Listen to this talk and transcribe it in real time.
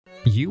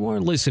You are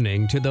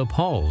listening to The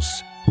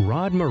Pulse,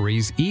 Rod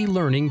Murray's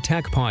e-learning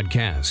tech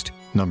podcast.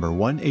 Number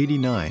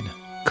 189,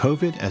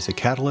 COVID as a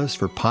Catalyst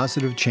for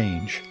Positive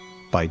Change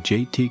by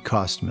J.T.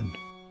 Kostman.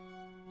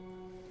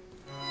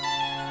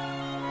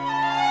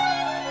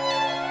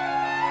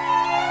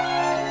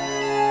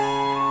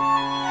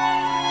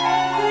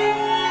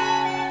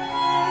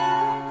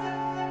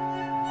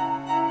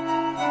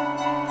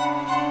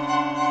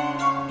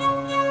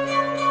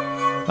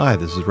 Hi,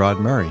 this is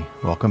Rod Murray.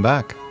 Welcome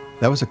back.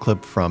 That was a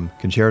clip from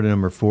Concerto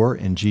No. 4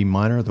 in G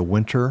minor, the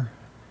Winter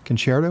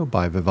Concerto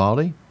by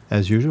Vivaldi.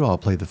 As usual, I'll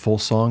play the full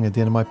song at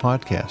the end of my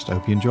podcast. I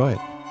hope you enjoy it.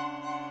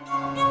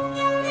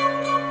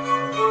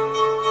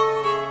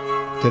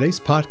 Today's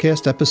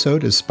podcast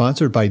episode is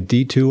sponsored by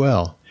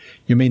D2L.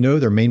 You may know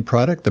their main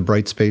product, the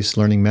Brightspace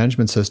Learning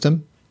Management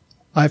System.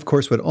 I, of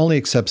course, would only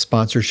accept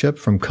sponsorship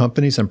from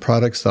companies and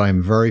products that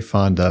I'm very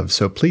fond of,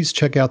 so please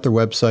check out their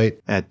website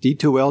at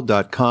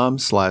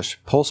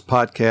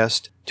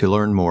d2l.com/pulsepodcast to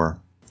learn more.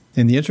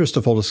 In the interest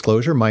of full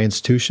disclosure, my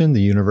institution, the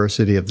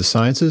University of the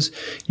Sciences,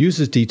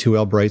 uses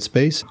D2L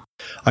Brightspace.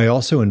 I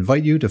also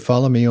invite you to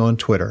follow me on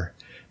Twitter.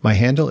 My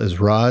handle is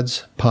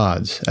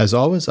RodsPods. As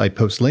always, I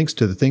post links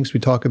to the things we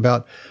talk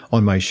about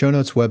on my show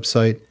notes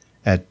website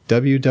at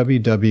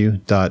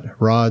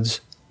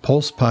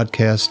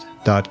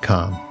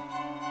www.rodspulsepodcast.com.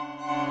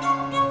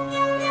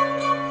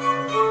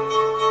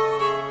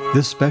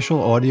 This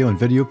special audio and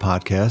video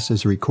podcast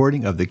is a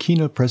recording of the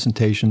keynote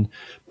presentation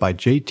by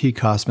J.T.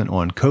 Kostman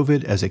on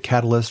COVID as a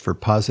Catalyst for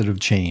Positive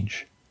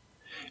Change.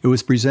 It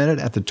was presented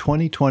at the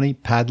 2020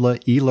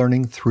 Padla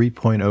eLearning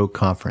 3.0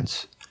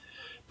 conference.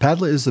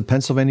 Padla is the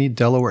Pennsylvania,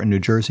 Delaware, and New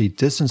Jersey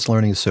Distance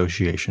Learning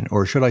Association,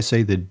 or should I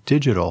say the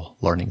Digital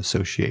Learning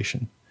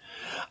Association.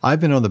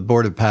 I've been on the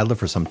board of Padla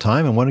for some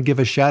time and want to give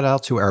a shout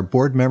out to our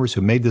board members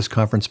who made this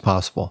conference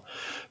possible.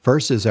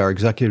 First is our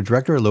executive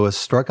director, Louis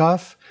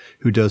Struckhoff,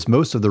 who does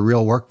most of the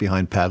real work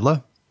behind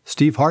Padla.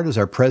 Steve Hart is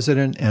our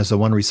president and is the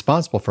one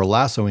responsible for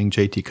lassoing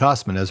J.T.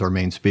 Kostman as our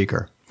main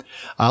speaker.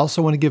 I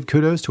also want to give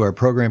kudos to our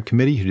program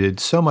committee who did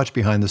so much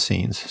behind the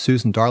scenes,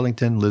 Susan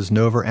Darlington, Liz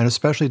Nover, and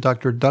especially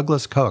Dr.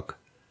 Douglas Cook.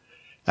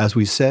 As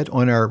we said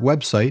on our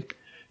website,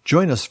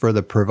 join us for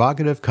the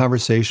provocative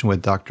conversation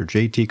with Dr.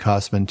 J.T.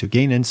 Kostman to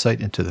gain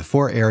insight into the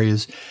 4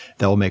 areas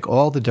that will make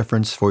all the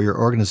difference for your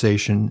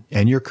organization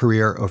and your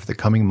career over the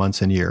coming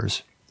months and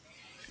years.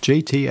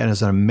 J.T.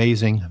 has an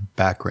amazing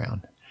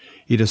background.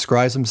 He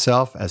describes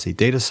himself as a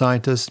data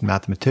scientist,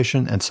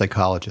 mathematician, and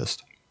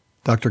psychologist.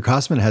 Dr.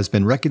 Kostman has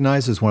been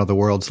recognized as one of the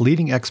world's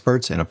leading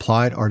experts in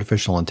applied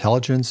artificial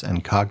intelligence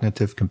and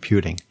cognitive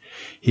computing.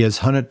 He has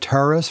hunted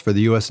terrorists for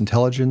the U.S.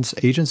 intelligence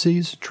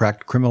agencies,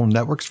 tracked criminal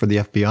networks for the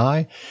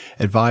FBI,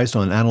 advised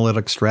on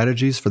analytic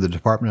strategies for the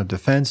Department of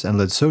Defense, and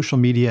led social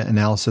media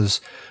analysis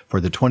for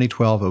the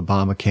 2012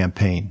 Obama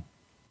campaign.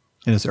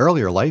 In his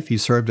earlier life, he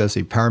served as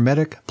a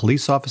paramedic,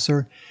 police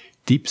officer,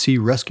 deep-sea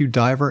rescue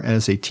diver, and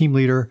as a team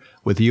leader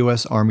with the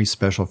U.S. Army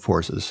Special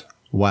Forces.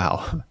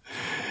 Wow.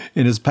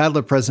 In his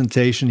Padla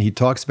presentation, he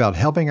talks about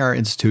helping our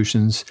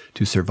institutions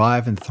to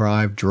survive and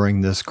thrive during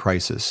this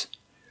crisis.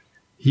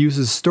 He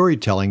uses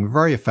storytelling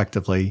very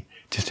effectively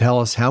to tell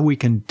us how we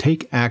can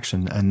take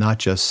action and not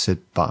just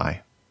sit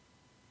by.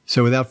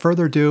 So without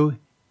further ado,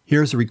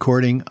 here's a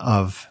recording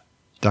of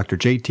Dr.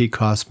 J.T.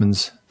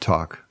 Kostman's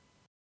talk.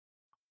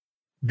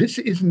 This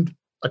isn't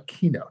a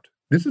keynote.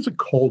 This is a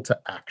call to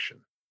action.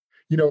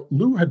 You know,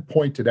 Lou had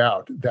pointed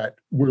out that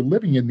we're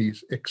living in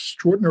these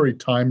extraordinary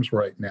times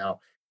right now.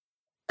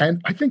 And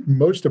I think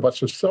most of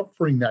us are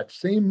suffering that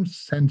same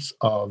sense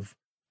of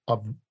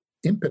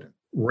impotent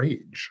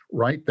rage,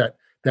 right? That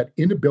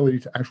inability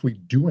to actually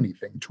do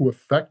anything, to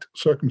affect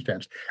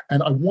circumstance.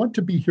 And I want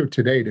to be here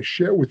today to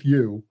share with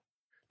you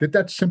that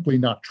that's simply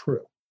not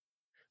true.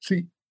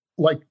 See,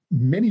 like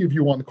many of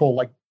you on the call,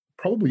 like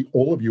probably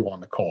all of you on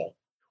the call,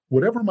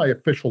 whatever my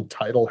official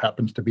title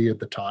happens to be at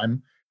the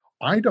time,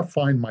 I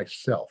define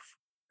myself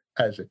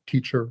as a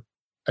teacher,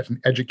 as an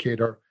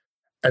educator,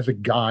 as a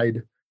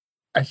guide,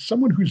 as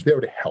someone who's there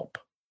to help.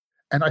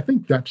 And I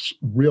think that's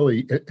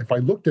really, if I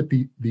looked at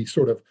the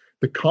sort of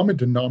the common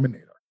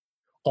denominator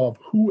of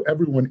who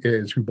everyone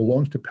is who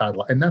belongs to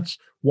Padla, and that's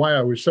why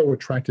I was so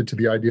attracted to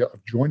the idea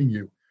of joining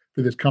you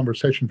for this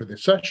conversation, for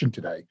this session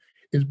today,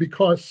 is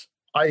because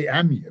I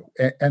am you.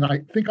 And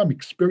I think I'm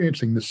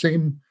experiencing the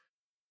same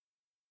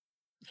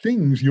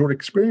things you're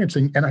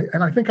experiencing. And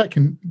I think I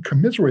can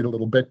commiserate a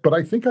little bit, but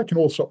I think I can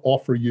also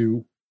offer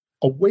you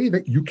a way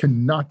that you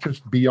can not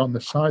just be on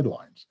the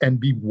sidelines and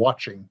be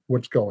watching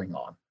what's going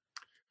on.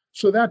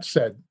 So that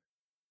said,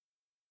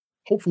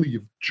 hopefully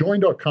you've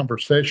joined our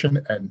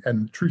conversation and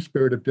the true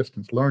spirit of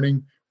distance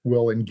learning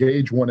will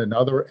engage one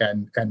another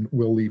and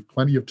we'll leave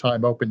plenty of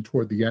time open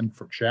toward the end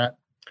for chat.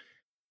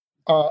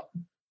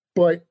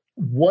 But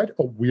what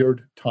a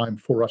weird time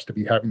for us to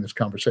be having this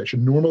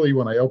conversation. Normally,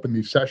 when I open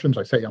these sessions,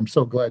 I say, I'm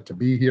so glad to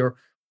be here.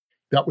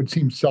 That would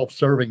seem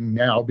self-serving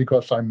now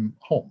because I'm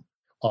home,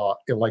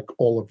 like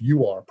all of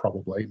you are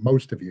probably,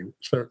 most of you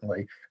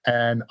certainly,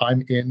 and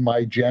I'm in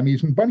my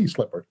jammies and bunny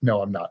slippers.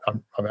 No, I'm not.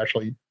 I'm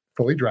actually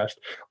fully dressed.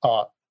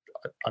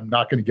 I'm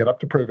not going to get up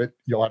to prove it.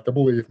 You'll have to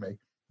believe me.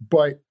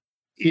 But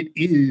it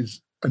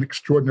is an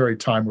extraordinary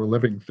time we're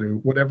living through,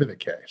 whatever the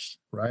case,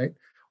 right?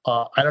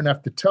 I don't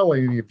have to tell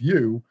any of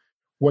you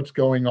what's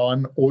going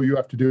on. All you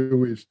have to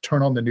do is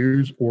turn on the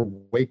news or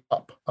wake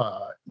up.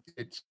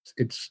 It's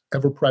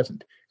ever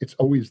present. It's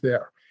always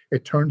there.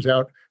 It turns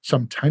out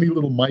some tiny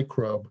little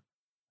microbe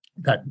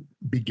that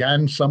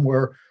began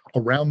somewhere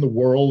around the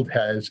world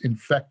has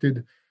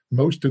infected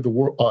most of the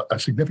world, a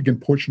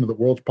significant portion of the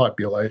world's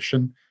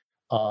population,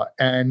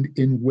 and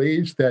in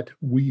ways that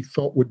we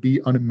thought would be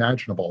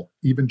unimaginable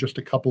even just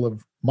a couple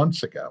of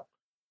months ago.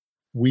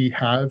 We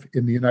have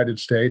in the United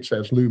States,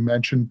 as Lou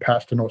mentioned,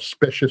 passed an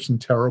auspicious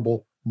and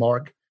terrible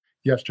mark.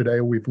 Yesterday,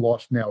 we've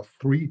lost now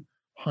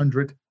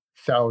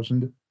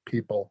 300,000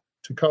 people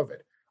to COVID.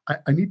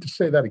 I need to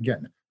say that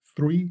again,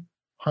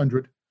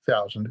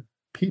 300,000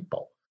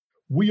 people.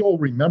 We all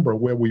remember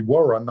where we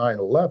were on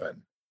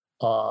 9/11.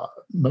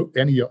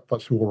 Any of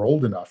us who are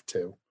old enough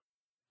to.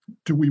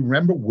 Do we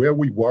remember where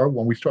we were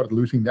when we started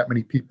losing that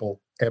many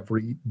people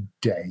every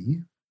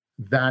day?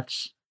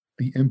 That's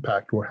the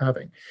impact we're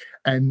having.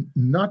 And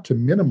not to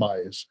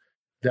minimize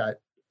that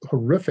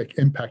horrific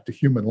impact to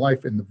human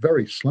life in the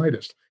very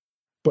slightest,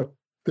 but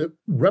the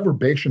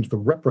reverberations, the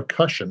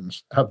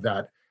repercussions of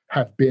that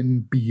have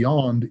been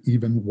beyond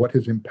even what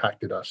has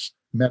impacted us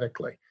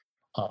medically.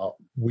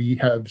 We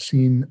have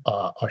seen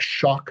a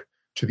shock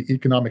to the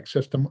economic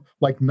system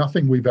like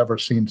nothing we've ever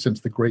seen since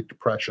the Great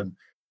Depression.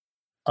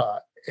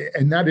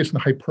 And that isn't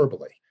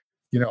hyperbole.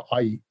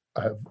 I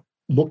have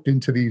looked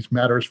into these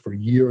matters for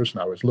years,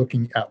 and I was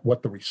looking at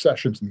what the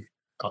recessions and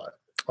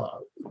the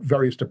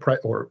various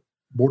or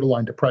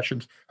borderline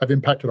depressions have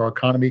impacted our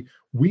economy.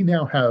 We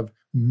now have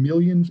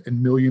millions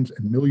and millions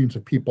and millions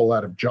of people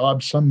out of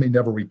jobs. Some may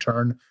never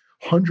return.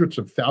 Hundreds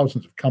of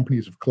thousands of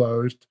companies have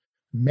closed.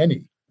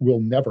 Many will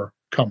never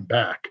come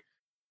back.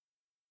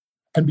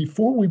 And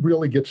before we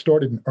really get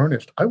started in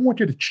earnest, I want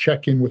you to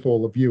check in with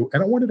all of you.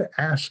 And I wanted to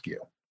ask you,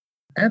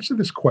 answer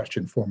this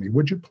question for me,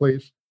 would you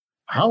please?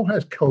 How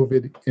has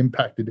COVID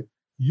impacted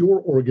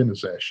your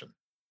organization?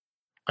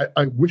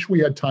 I wish we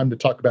had time to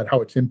talk about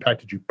how it's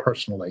impacted you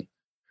personally.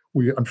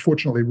 We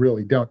unfortunately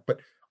really don't. But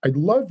I'd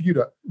love you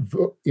to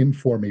vote in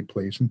for me,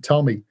 please, and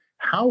tell me,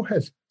 how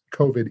has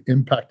COVID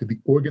impacted the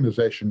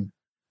organization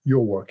you're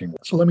working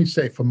with? So let me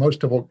say, for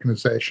most of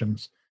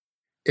organizations,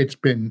 it's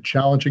been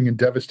challenging and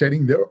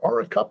devastating. There are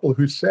a couple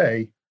who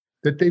say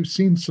that they've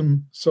seen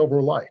some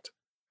silver light.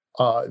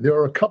 There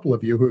are a couple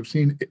of you who have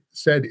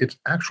said it's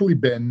actually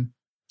been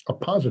a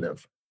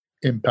positive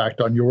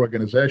impact on your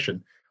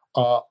organization.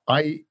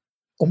 I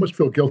almost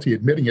feel guilty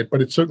admitting it,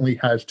 but it certainly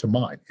has to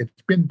mine. It's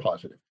been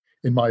positive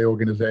in my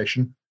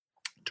organization.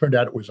 Turned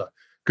out it was a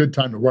good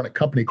time to run a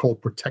company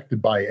called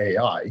Protected by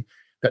AI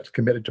that's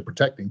committed to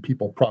protecting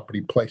people,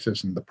 property,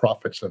 places, and the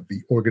profits of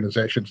the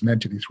organizations and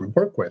entities we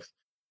work with.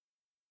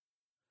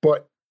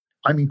 But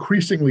I'm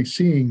increasingly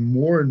seeing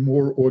more and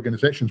more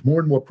organizations, more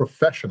and more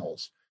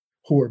professionals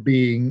who are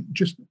being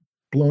just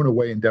blown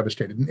away and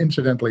devastated. And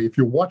incidentally, if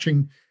you're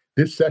watching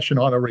this session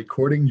on a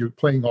recording, you're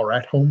playing our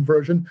at-home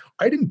version,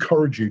 I'd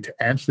encourage you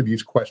to answer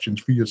these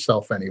questions for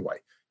yourself anyway.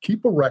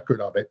 Keep a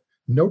record of it,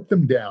 note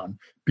them down,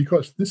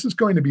 because this is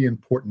going to be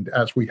important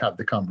as we have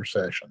the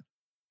conversation.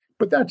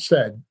 But that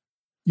said,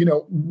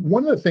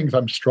 one of the things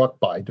I'm struck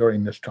by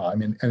during this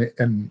time, and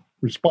in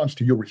response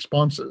to your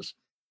responses,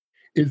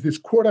 is this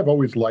quote I've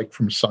always liked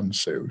from Sun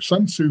Tzu.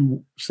 Sun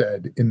Tzu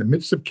said, "In the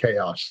midst of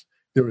chaos,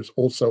 there is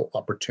also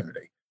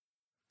opportunity."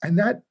 And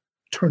that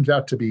turns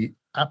out to be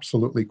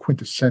absolutely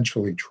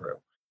quintessentially true.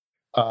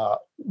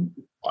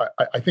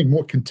 I think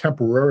more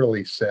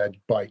contemporarily said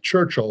by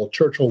Churchill.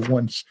 Churchill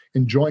once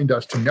enjoined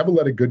us to never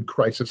let a good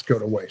crisis go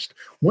to waste.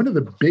 One of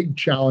the big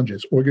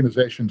challenges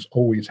organizations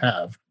always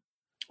have,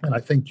 and I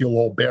think you'll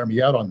all bear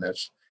me out on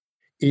this,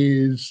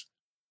 is,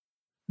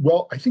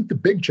 I think the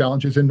big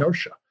challenge is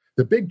inertia.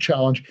 The big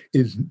challenge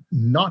is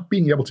not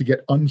being able to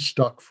get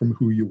unstuck from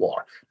who you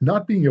are,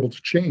 not being able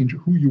to change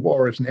who you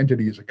are as an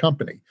entity, as a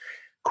company.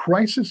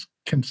 Crisis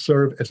can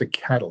serve as a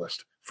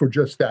catalyst for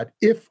just that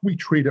if we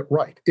treat it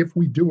right, if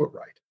we do it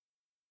right.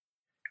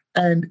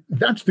 And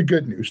that's the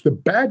good news. The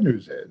bad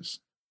news is,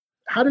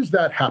 how does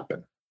that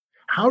happen?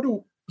 How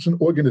does an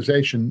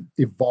organization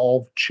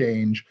evolve,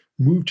 change,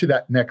 move to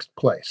that next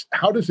place?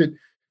 How does it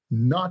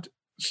not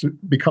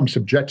become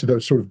subject to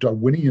those sort of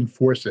Darwinian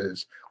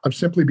forces of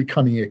simply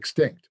becoming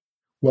extinct?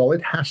 Well,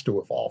 it has to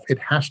evolve. It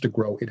has to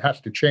grow. It has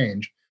to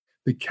change.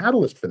 The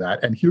catalyst for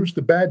that, and here's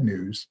the bad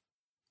news,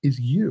 is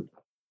you,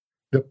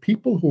 the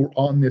people who are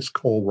on this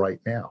call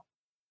right now.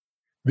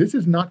 This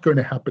is not going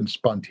to happen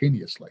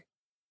spontaneously.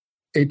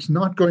 It's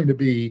not going to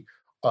be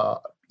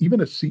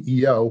even a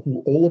CEO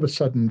who all of a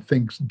sudden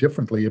thinks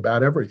differently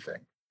about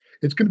everything.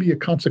 It's going to be a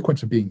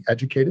consequence of being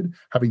educated,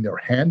 having their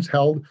hands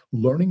held,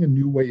 learning a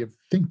new way of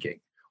thinking,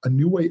 a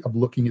new way of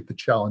looking at the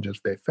challenges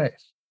they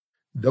face.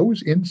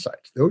 Those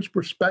insights, those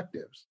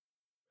perspectives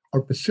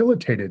are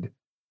facilitated,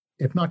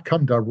 if not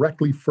come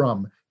directly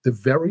from, the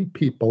very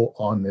people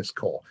on this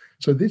call.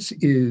 So this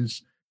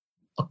is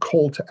a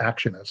call to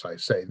action, as I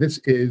say. This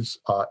is,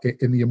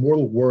 in the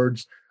immortal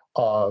words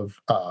of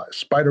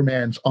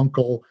Spider-Man's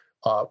uncle,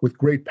 with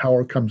great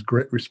power comes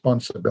great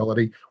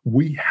responsibility.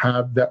 We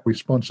have that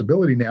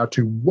responsibility now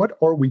to what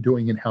are we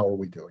doing and how are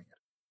we doing it?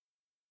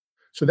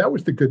 So that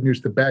was the good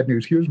news. The bad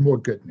news, here's more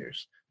good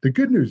news. The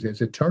good news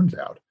is, it turns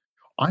out,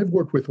 I've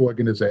worked with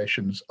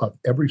organizations of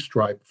every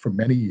stripe for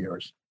many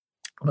years.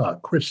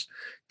 Chris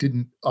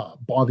didn't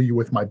bother you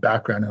with my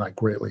background, and I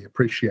greatly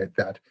appreciate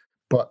that.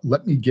 But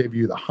let me give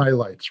you the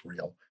highlights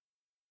reel.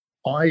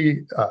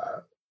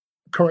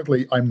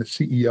 Currently, I'm the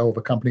CEO of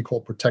a company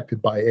called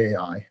Protected by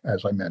AI,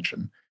 as I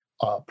mentioned.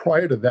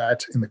 Prior to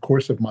that, in the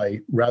course of my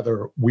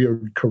rather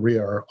weird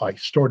career, I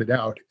started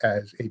out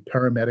as a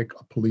paramedic,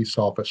 a police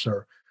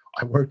officer.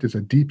 I worked as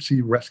a deep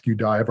sea rescue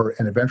diver,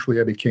 and eventually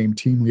I became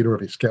team leader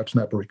of a scout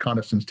sniper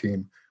reconnaissance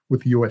team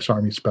with the U.S.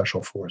 Army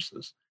Special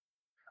Forces.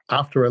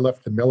 After I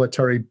left the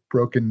military,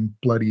 broken,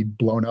 bloodied,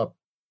 blown up,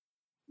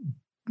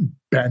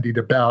 bandied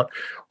about,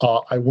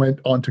 I went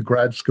on to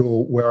grad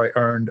school where I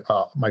earned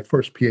my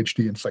first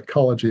PhD in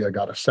psychology. I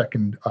got a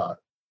second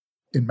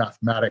in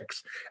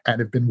mathematics, and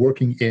have been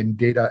working in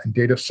data and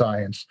data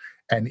science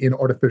and in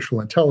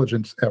artificial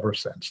intelligence ever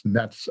since. And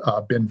that's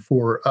been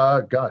for,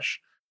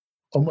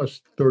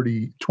 almost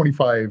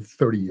 25,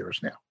 30 years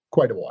now,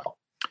 quite a while.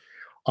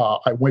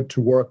 I went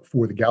to work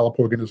for the Gallup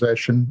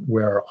organization,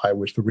 where I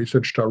was the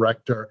research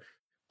director.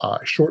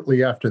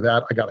 Shortly after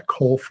that, I got a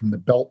call from the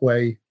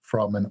Beltway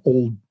from an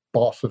old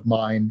boss of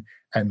mine.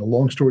 And the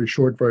long story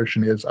short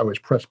version is, I was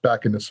pressed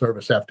back into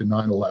service after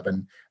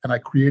 9/11, and I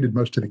created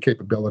most of the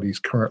capabilities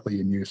currently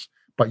in use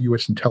by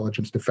U.S.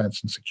 intelligence,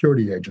 defense, and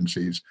security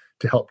agencies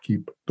to help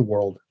keep the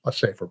world a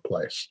safer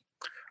place.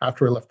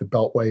 After I left the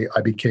Beltway,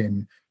 I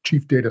became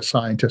chief data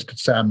scientist at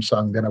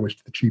Samsung. Then I was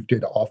the chief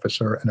data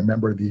officer and a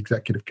member of the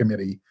executive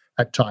committee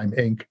at Time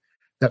Inc.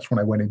 That's when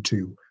I went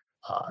into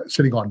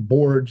sitting on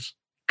boards,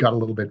 got a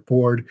little bit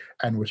bored,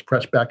 and was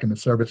pressed back into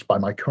service by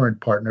my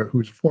current partner,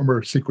 who's a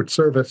former Secret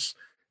Service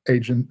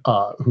agent,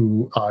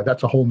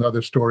 that's a whole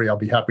nother story I'll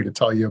be happy to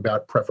tell you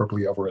about,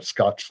 preferably over a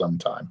scotch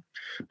sometime.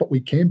 But we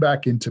came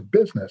back into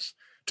business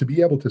to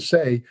be able to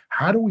say,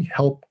 how do we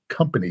help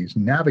companies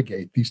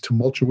navigate these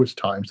tumultuous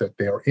times that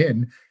they are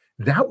in?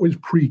 That was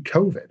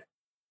pre-COVID.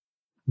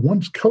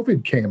 Once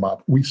COVID came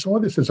up, we saw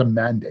this as a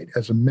mandate,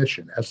 as a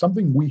mission, as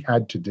something we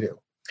had to do.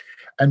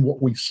 And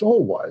what we saw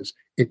was,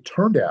 it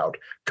turned out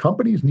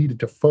companies needed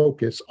to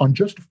focus on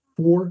just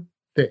 4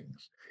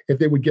 things. If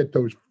they would get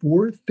those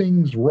 4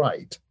 things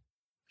right,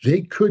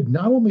 they could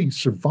not only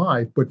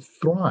survive, but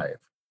thrive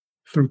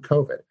through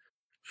COVID,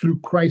 through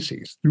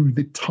crises, through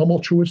the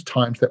tumultuous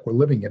times that we're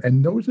living in.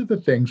 And those are the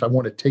things I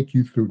want to take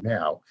you through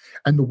now,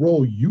 and the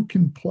role you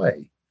can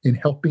play in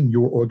helping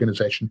your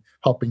organization,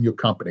 helping your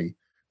company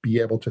be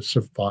able to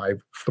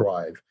survive,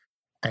 thrive,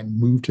 and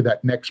move to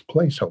that next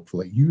place,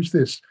 hopefully. Use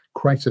this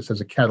crisis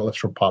as a catalyst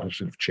for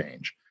positive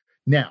change.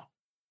 Now,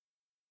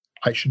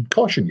 I should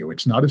caution you,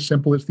 it's not as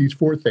simple as these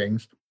 4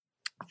 things.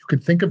 You can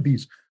think of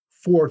these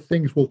 4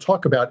 things we'll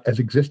talk about as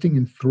existing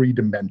in 3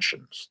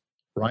 dimensions,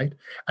 right?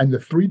 And the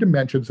 3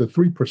 dimensions, the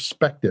 3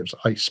 perspectives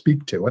I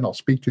speak to, and I'll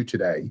speak to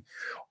today,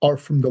 are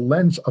from the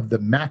lens of the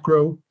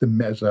macro, the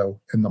meso,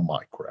 and the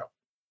micro.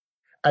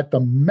 At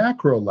the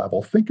macro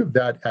level, think of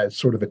that as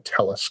sort of a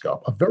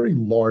telescope, a very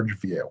large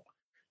view.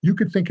 You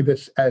could think of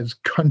this as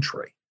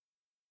country,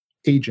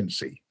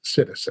 agency,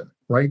 citizen,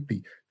 right?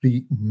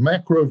 The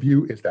macro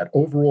view is that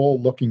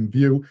overall looking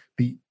view.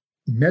 The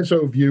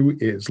meso view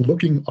is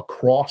looking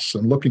across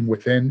and looking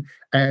within,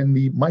 and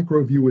the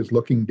micro view is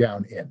looking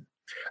down in.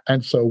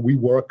 And so we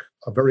work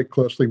very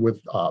closely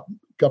with the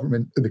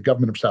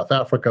government of South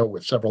Africa,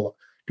 with several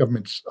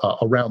governments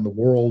around the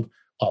world,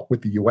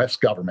 with the US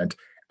government.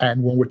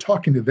 And when we're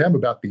talking to them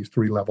about these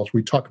 3 levels,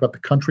 we talk about the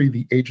country,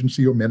 the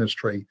agency or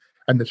ministry,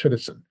 and the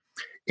citizen.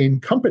 In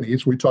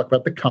companies, we talk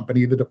about the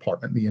company, the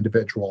department, the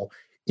individual.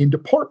 In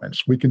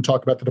departments, we can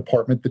talk about the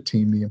department, the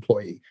team, the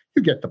employee.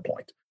 You get the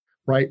point,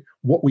 right?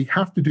 What we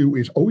have to do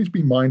is always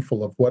be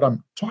mindful of what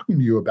I'm talking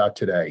to you about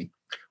today.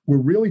 We're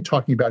really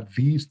talking about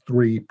these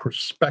 3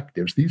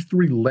 perspectives, these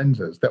 3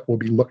 lenses that we'll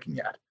be looking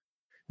at.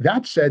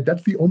 That said,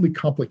 that's the only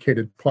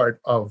complicated part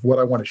of what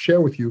I want to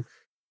share with you,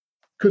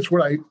 because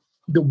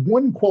the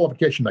one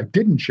qualification I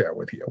didn't share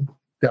with you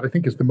that I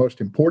think is the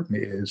most important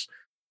is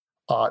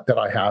that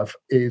I have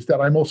is that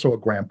I'm also a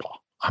grandpa.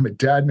 I'm a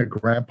dad and a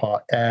grandpa,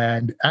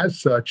 and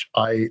as such,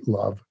 I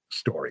love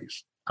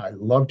stories. I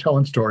love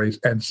telling stories,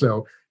 and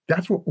so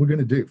that's what we're going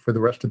to do for the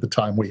rest of the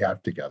time we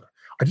have together.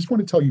 I just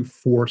want to tell you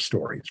 4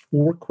 stories,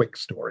 4 quick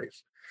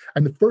stories.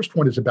 And the first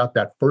one is about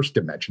that first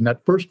dimension,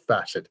 that first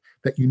facet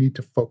that you need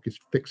to focus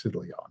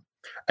fixedly on,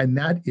 and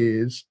that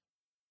is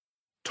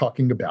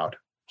talking about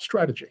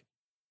strategy.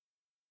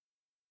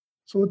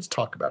 So let's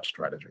talk about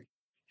strategy.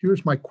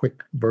 Here's my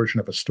quick version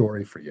of a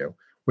story for you,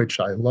 which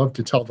I love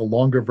to tell the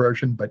longer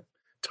version, but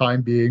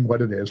time being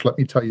what it is, let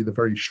me tell you the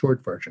very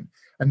short version.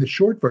 And the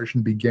short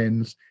version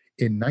begins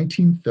in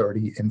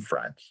 1930 in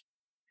France.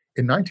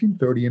 In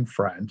 1930 in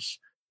France,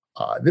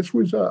 This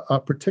was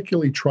a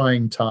particularly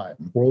trying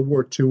time. World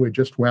War II had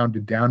just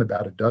wounded down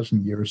about a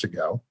dozen years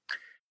ago,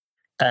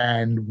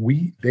 and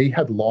they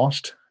had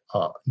lost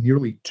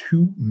nearly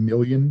 2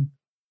 million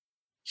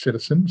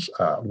citizens,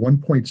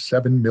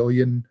 1.7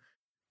 million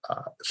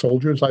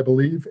soldiers, I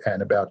believe,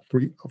 and about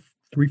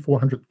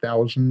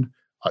 300,000,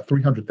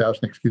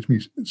 excuse me,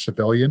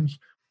 civilians.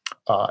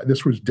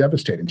 This was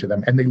devastating to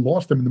them, and they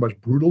lost them in the most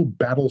brutal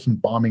battles and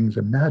bombings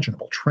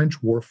imaginable.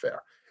 Trench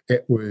warfare.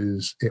 It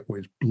was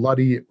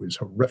bloody. It was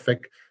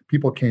horrific.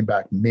 People came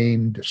back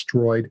maimed,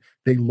 destroyed.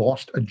 They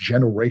lost a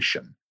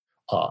generation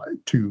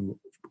to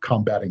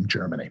combating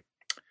Germany.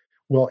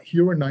 Well,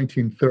 here in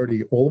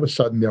 1930, all of a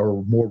sudden there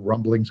were more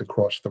rumblings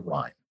across the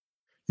Rhine.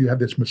 You have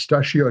this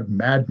mustachioed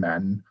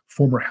madman,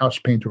 former house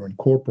painter and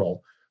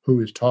corporal,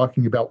 who is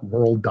talking about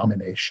world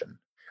domination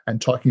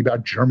and talking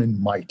about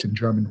German might and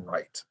German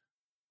right.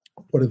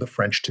 What are the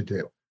French to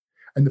do?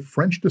 And the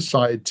French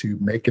decide to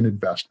make an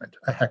investment,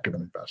 a heck of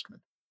an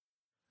investment.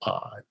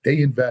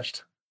 They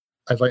invest,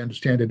 as I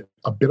understand it,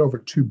 a bit over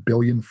 2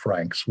 billion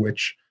francs,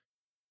 which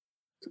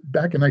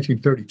back in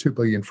 1930, 2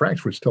 billion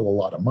francs was still a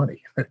lot of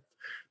money.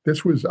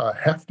 This was a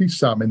hefty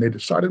sum, and they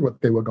decided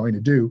what they were going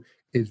to do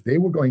is they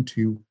were going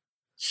to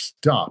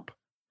stop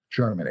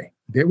Germany.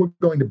 They were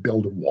going to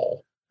build a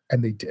wall,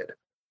 and they did.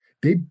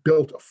 They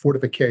built a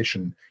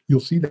fortification. You'll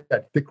see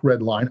that thick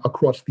red line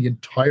across the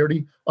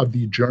entirety of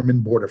the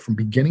German border from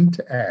beginning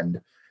to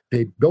end.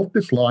 They built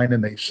this line,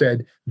 and they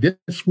said,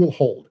 this will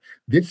hold.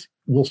 This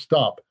will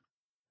stop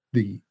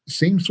the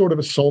same sort of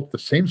assault, the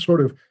same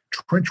sort of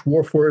trench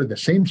warfare, the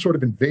same sort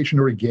of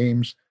invasionary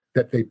games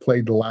that they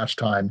played the last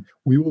time.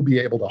 We will be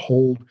able to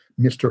hold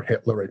Mr.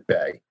 Hitler at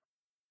bay.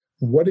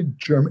 What did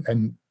Germany,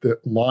 and the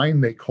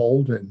line they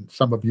called, and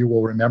some of you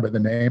will remember the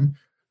name,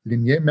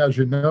 Ligne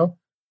Maginot,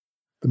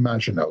 the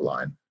Maginot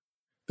Line.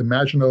 The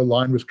Maginot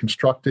Line was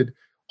constructed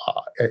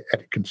at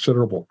a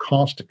considerable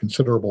cost, a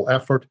considerable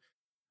effort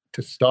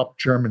to stop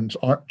Germany's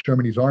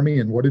army.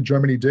 And what did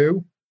Germany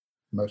do?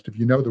 Most of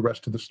you know the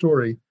rest of the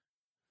story.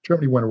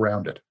 Germany went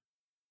around it.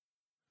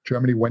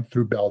 Germany went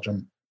through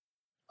Belgium,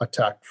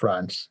 attacked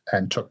France,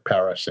 and took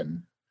Paris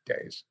in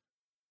days.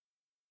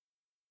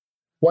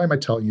 Why am I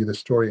telling you this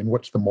story, and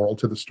what's the moral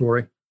to the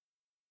story?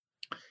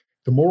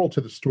 The moral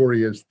to the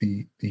story is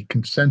the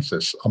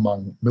consensus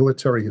among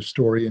military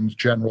historians,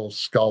 generals,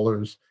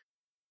 scholars,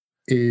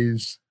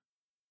 is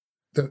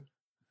the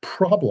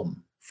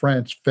problem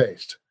France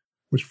faced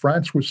was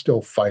France was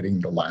still fighting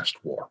the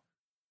last war.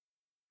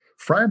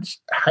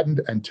 France hadn't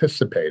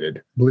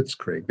anticipated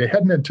blitzkrieg. They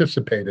hadn't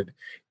anticipated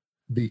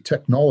the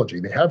technology.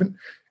 They haven't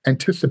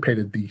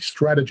anticipated the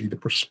strategy, the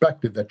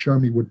perspective that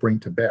Germany would bring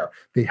to bear.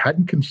 They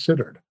hadn't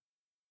considered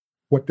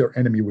what their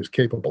enemy was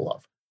capable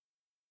of.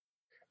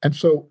 And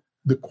so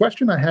the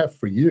question I have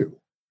for you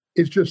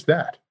is just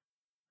that.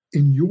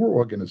 In your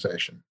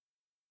organization,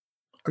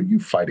 are you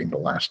fighting the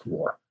last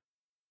war?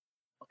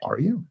 Are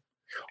you?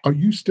 Are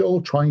you still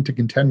trying to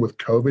contend with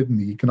COVID and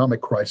the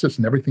economic crisis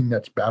and everything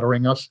that's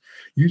battering us,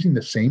 using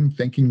the same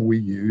thinking we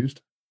used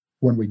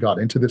when we got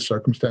into this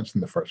circumstance in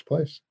the first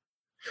place?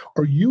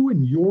 Are you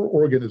in your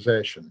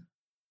organization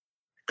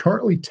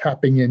currently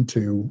tapping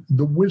into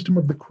the wisdom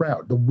of the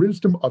crowd, the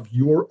wisdom of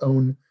your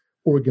own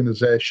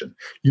organization?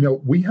 You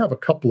know, we have a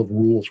couple of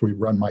rules we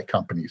run my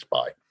companies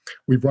by.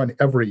 We've run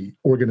every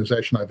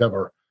organization I've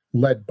ever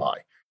led by.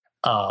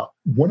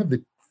 One of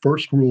the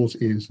first rules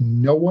is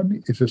no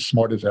one is as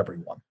smart as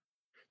everyone.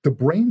 The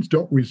brains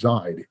don't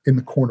reside in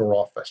the corner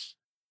office.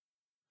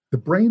 The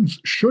brains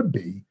should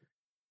be,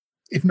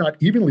 if not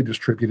evenly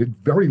distributed,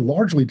 very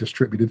largely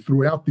distributed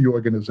throughout the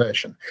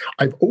organization.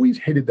 I've always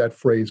hated that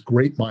phrase,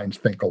 great minds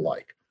think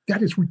alike.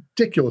 That is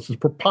ridiculous. It's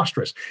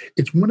preposterous.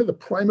 It's one of the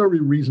primary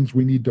reasons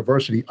we need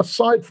diversity,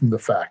 aside from the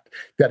fact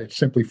that it's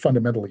simply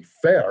fundamentally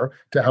fair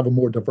to have a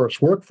more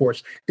diverse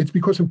workforce. It's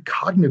because of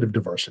cognitive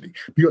diversity,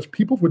 because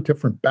people with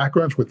different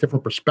backgrounds, with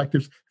different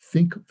perspectives,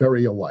 think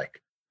very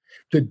alike.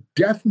 The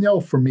death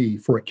knell for me,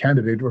 for a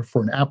candidate or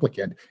for an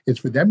applicant, is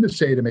for them to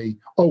say to me,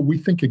 oh, we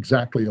think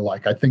exactly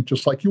alike. I think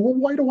just like you. Well,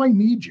 why do I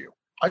need you?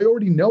 I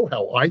already know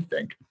how I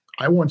think.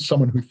 I want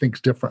someone who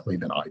thinks differently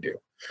than I do.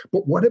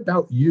 But what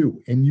about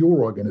you in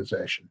your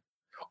organization?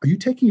 Are you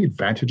taking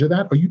advantage of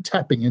that? Are you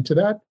tapping into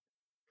that?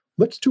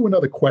 Let's do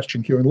another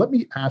question here. And let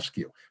me ask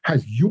you,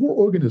 has your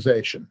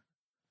organization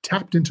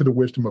tapped into the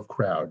wisdom of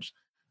crowds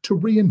to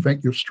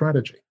reinvent your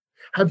strategy?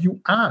 Have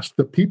you asked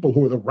the people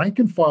who are the rank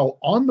and file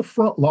on the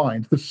front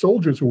lines, the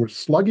soldiers who are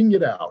slugging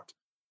it out,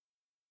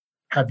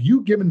 have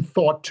you given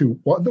thought to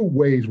other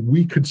ways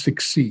we could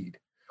succeed,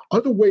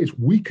 other ways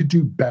we could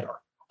do better,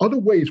 other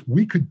ways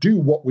we could do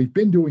what we've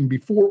been doing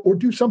before or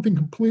do something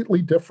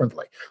completely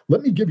differently?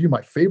 Let me give you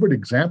my favorite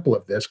example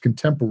of this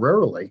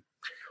contemporarily.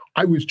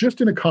 I was just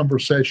in a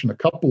conversation a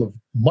couple of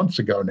months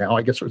ago now,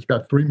 I guess it was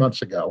about 3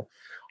 months ago.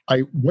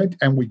 I went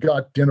and we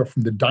got dinner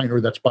from the diner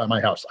that's by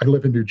my house. I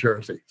live in New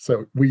Jersey,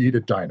 so we eat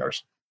at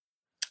diners.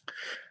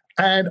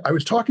 And I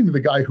was talking to the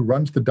guy who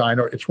runs the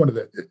diner. It's one of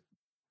the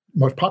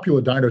most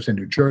popular diners in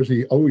New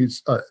Jersey.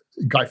 Always,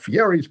 Guy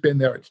Fieri's been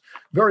there. It's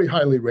very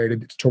highly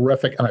rated. It's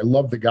terrific. And I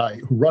love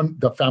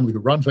the family who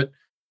runs it.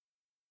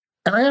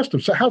 And I asked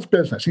him, so how's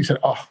business? He said,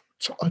 oh,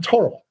 it's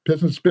horrible.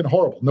 Business has been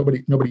horrible.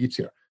 Nobody eats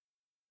here.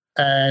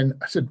 And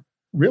I said,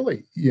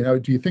 really?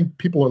 Do you think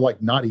people are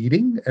like not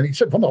eating? And he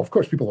said, well, no, of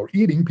course people are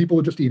eating. People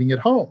are just eating at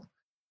home.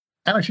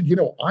 And I said,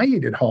 I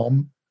eat at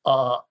home.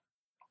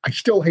 I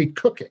still hate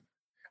cooking.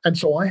 And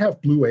so I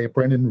have Blue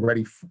Apron and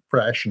Ready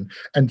Fresh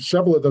and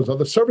several of those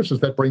other services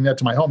that bring that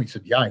to my home. He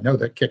said, yeah, I know,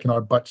 they're kicking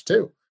our butts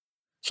too.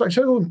 So I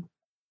said to him,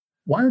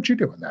 why aren't you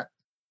doing that?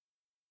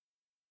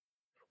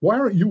 Why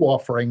aren't you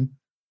offering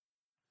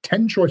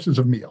 10 choices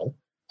of meal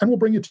and we'll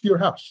bring it to your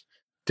house?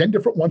 10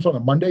 different ones on a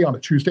Monday, on a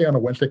Tuesday, on a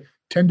Wednesday,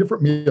 10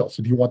 different meals.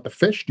 So do you want the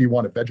fish? Do you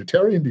want a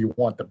vegetarian? Do you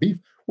want the beef?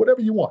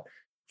 Whatever you want.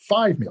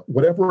 5 meal,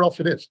 whatever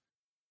else it is.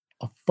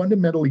 A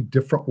fundamentally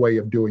different way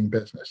of doing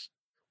business.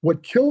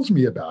 What kills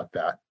me about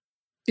that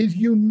is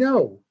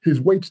his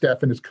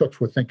waitstaff and his cooks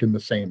were thinking the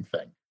same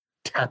thing.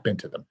 Tap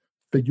into them,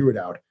 figure it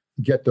out,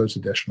 get those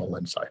additional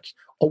insights.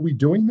 Are we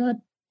doing that?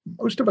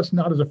 Most of us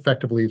not as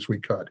effectively as we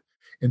could.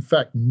 In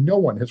fact, no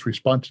one has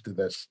responded to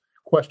this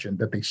question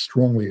that they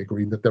strongly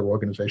agree that their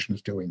organization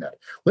is doing that.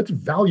 Let's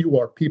value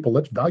our people.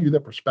 Let's value their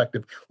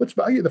perspective. Let's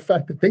value the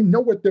fact that they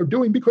know what they're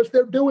doing because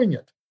they're doing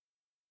it.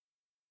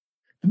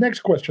 The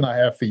next question I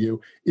have for you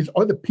is,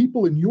 are the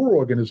people in your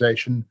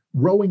organization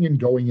rowing and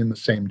going in the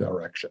same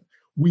direction?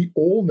 We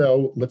all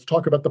know, let's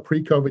talk about the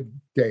pre-COVID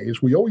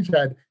days. We always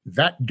had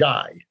that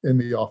guy in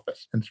the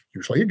office, and it's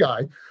usually a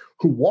guy,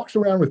 who walks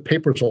around with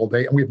papers all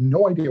day, and we have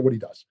no idea what he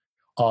does.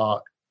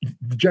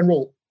 The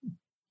general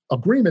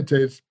agreement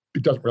is he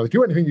doesn't really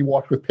do anything. He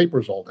walks with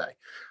papers all day.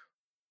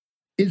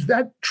 Is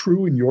that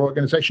true in your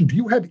organization? Do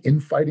you have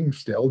infighting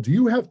still? Do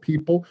you have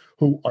people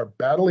who are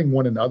battling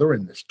one another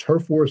in this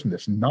turf wars and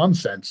this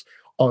nonsense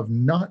of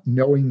not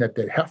knowing that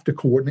they have to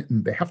coordinate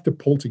and they have to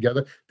pull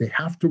together, they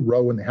have to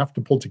row and they have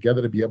to pull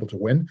together to be able to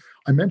win?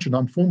 I mentioned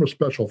I'm former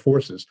special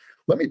forces.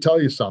 Let me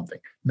tell you something.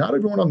 Not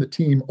everyone on the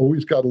team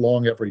always got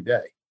along every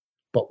day.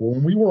 But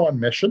when we were on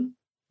mission,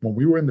 when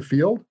we were in the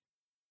field,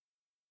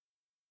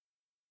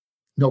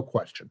 no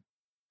question.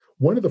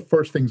 One of the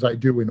first things I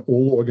do in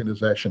all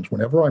organizations,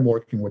 whenever I'm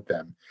working with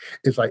them,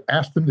 is I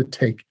ask them to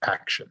take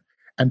action.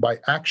 And by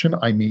action,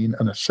 I mean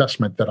an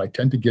assessment that I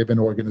tend to give in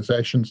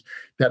organizations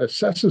that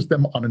assesses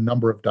them on a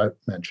number of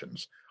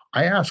dimensions.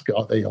 I ask,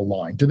 are they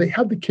aligned? Do they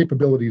have the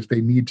capabilities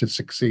they need to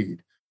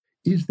succeed?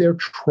 Is there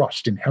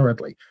trust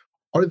inherently?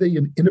 Are they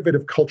an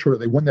innovative culture? Are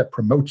they one that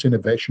promotes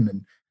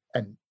innovation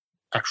and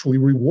actually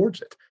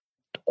rewards it?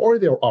 Are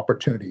there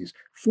opportunities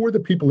for the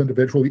people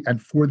individually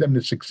and for them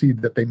to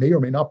succeed that they may or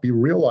may not be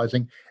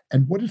realizing?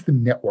 And what is the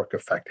network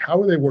effect? How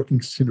are they working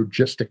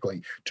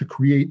synergistically to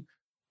create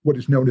what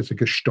is known as a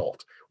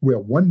gestalt, where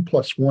 1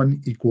 +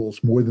 1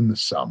 equals more than the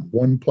sum?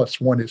 1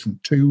 + 1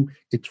 isn't 2,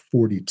 it's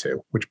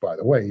 42, which, by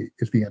the way,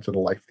 is the answer to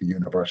life, the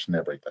universe, and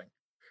everything.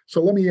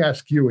 So let me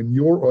ask you, in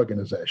your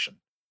organization,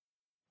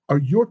 are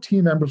your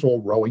team members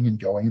all rowing and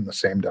going in the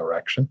same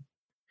direction?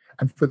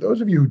 And for those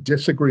of you who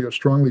disagree or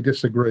strongly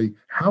disagree,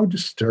 how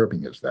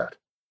disturbing is that,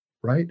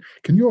 right?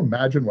 Can you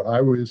imagine when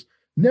I was,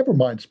 never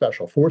mind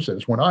special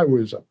forces, when I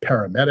was a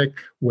paramedic,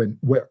 when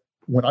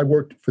I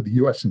worked for the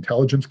U.S.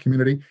 intelligence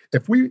community,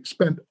 if we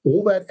spent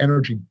all that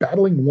energy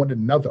battling one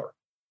another,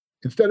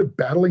 instead of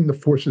battling the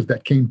forces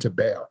that came to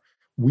bear,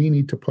 we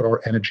need to put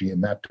our energy in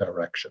that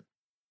direction.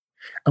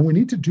 And we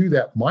need to do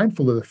that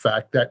mindful of the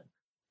fact that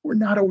we're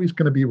not always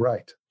going to be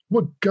right.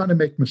 We're going to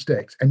make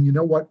mistakes. And you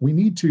know what? We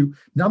need to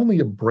not only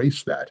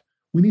embrace that,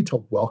 we need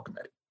to welcome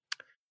it.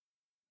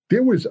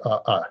 There was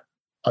a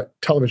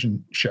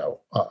television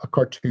show, a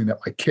cartoon that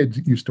my kids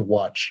used to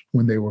watch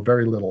when they were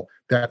very little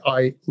that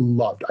I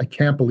loved. I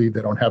can't believe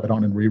they don't have it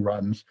on in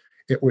reruns.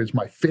 It was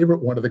my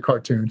favorite one of the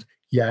cartoons.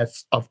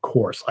 Yes, of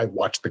course, I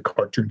watched the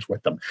cartoons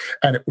with them.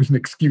 And it was an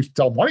excuse to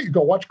tell them, why don't you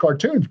go watch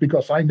cartoons?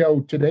 Because I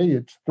know today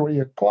it's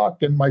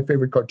 3:00 and my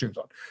favorite cartoon's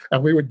on.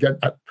 And we would get,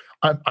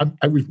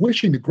 I was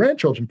wishing the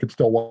grandchildren could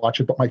still watch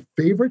it, but my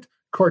favorite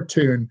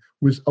cartoon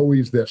was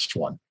always this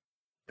one,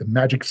 The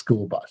Magic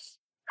School Bus.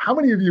 How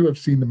many of you have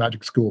seen The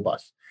Magic School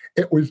Bus?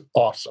 It was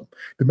awesome.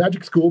 The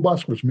Magic School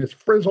Bus was Miss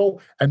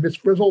Frizzle. And Miss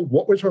Frizzle,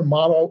 what was her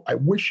motto? I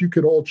wish you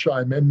could all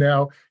chime in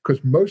now,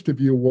 because most of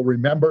you will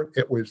remember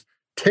it was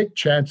take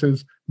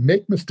chances,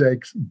 make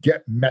mistakes,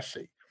 get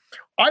messy.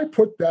 I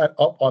put that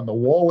up on the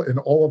wall in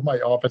all of my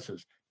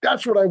offices.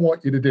 That's what I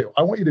want you to do.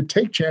 I want you to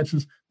take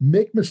chances,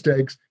 make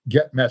mistakes,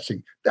 get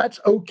messy. That's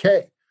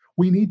okay.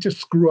 We need to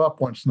screw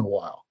up once in a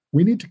while.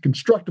 We need to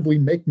constructively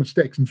make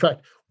mistakes. In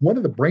fact, one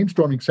of the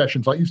brainstorming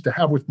sessions I used to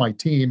have with my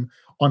team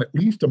on at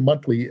least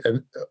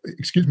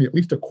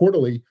a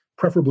quarterly,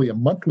 preferably a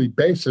monthly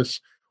basis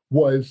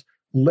was,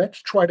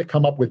 let's try to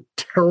come up with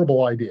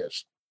terrible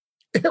ideas.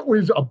 It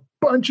was a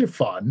bunch of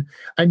fun.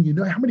 And you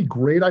know how many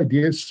great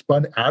ideas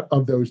spun out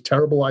of those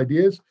terrible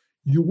ideas?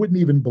 You wouldn't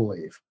even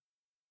believe.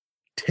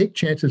 Take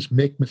chances,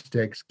 make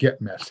mistakes,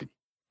 get messy.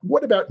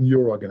 What about in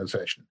your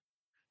organization?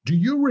 Do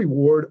you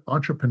reward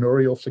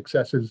entrepreneurial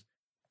successes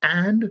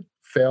and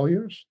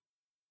failures?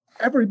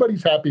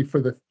 Everybody's happy for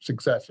the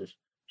successes.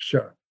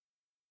 Sure.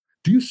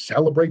 Do you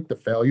celebrate the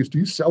failures? Do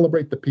you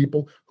celebrate the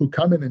people who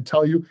come in and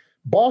tell you,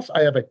 boss,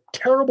 I have a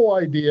terrible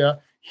idea.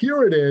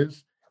 Here it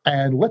is.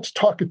 And let's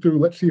talk it through.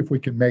 Let's see if we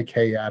can make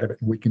hay out of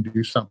it and we can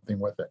do something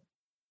with it.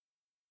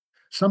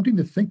 Something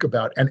to think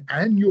about,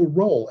 and your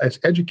role as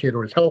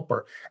educator, as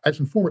helper,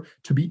 as informer,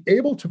 to be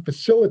able to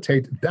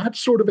facilitate that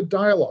sort of a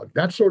dialogue,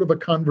 that sort of a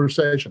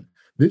conversation.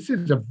 This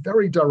is a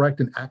very direct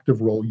and active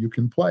role you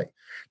can play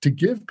to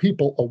give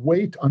people a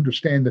way to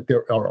understand that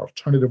there are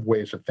alternative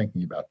ways of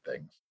thinking about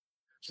things.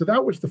 So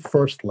that was the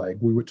first leg.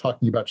 We were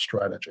talking about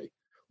strategy.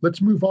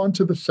 Let's move on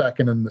to the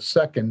second. And the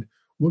second,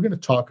 we're going to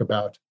talk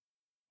about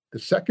the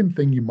second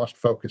thing you must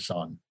focus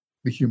on,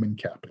 the human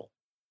capital.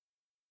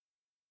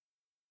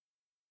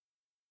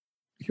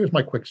 Here's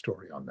my quick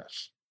story on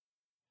this.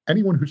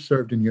 Anyone who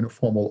served in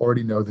uniform will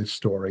already know this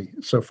story,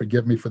 so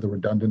forgive me for the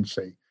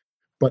redundancy.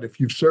 But if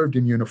you've served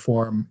in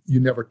uniform, you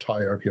never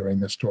tire of hearing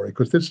this story,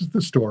 because this is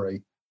the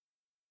story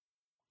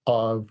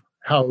of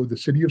how the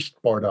city of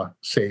Sparta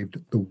saved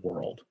the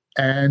world.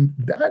 And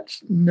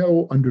that's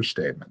no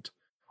understatement.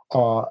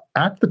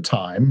 At the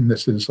time,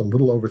 this is a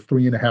little over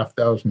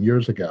 3,500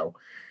 years ago,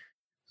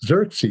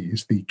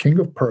 Xerxes, the king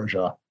of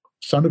Persia,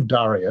 son of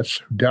Darius.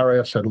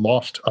 Darius had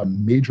lost a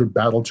major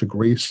battle to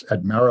Greece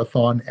at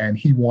Marathon, and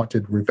he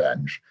wanted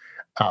revenge.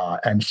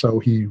 And so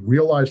he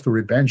realized the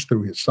revenge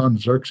through his son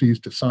Xerxes,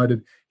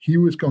 decided he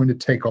was going to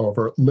take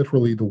over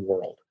literally the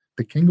world.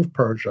 The king of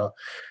Persia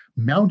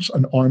mounts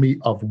an army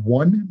of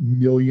 1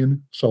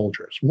 million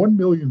soldiers,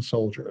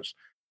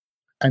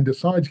 and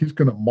decides he's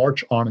going to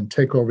march on and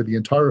take over the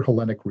entire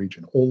Hellenic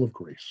region, all of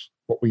Greece,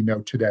 what we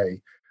know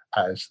today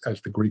as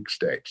the Greek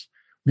states.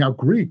 Now,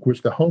 Greek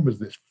was the home of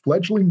this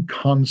fledgling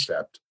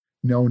concept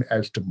known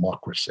as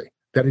democracy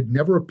that had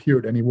never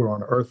appeared anywhere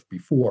on earth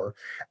before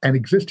and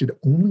existed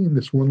only in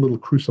this one little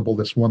crucible,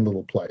 this one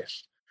little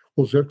place.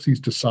 Well, Xerxes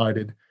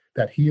decided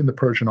that he and the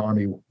Persian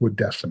army would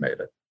decimate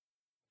it.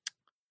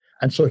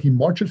 And so he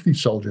marches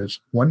these soldiers,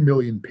 1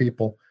 million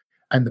people,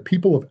 and the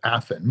people of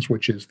Athens,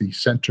 which is the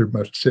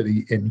centermost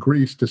city in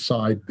Greece,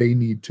 decide they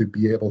need to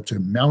be able to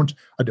mount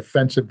a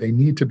defensive. They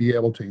need to be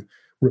able to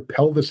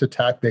repel this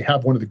attack. They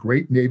have one of the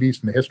great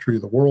navies in the history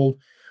of the world,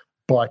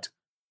 but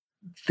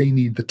they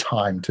need the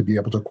time to be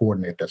able to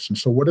coordinate this. And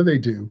so what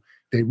do?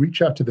 They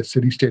reach out to the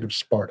city-state of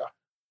Sparta.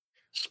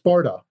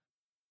 Sparta,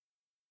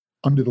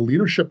 under the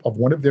leadership of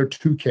one of their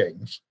two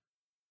kings,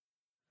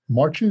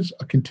 marches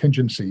a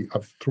contingency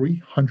of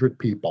 300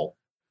 people,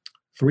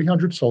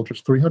 300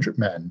 soldiers, 300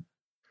 men,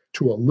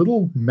 to a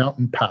little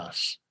mountain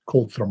pass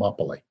called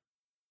Thermopylae.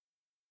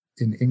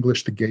 In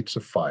English, the Gates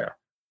of Fire.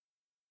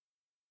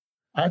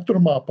 At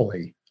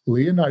Thermopylae,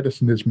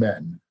 Leonidas and his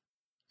men,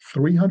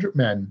 300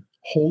 men,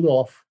 hold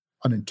off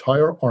an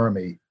entire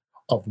army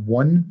of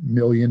 1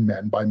 million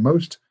men. By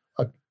most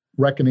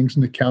reckonings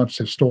and accounts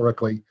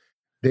historically,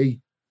 they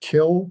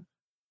kill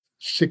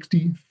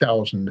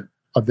 60,000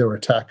 of their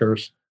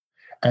attackers.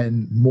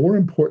 And more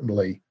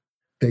importantly,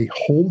 they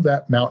hold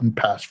that mountain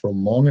pass for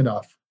long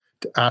enough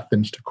to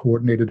Athens to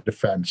coordinate a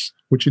defense,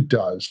 which it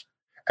does,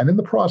 and in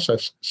the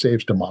process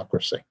saves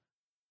democracy.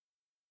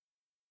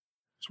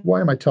 So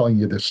why am I telling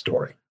you this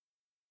story?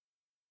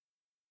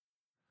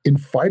 In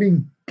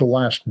fighting the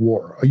last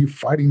war, are you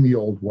fighting the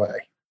old way?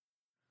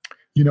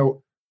 You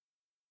know,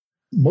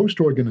 most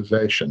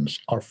organizations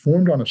are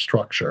formed on a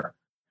structure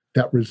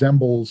that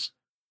resembles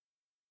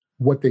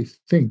what they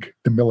think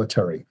the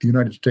military, the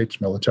United States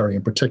military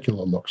in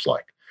particular, looks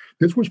like.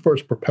 This was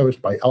first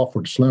proposed by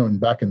Alfred Sloan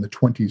back in the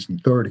 20s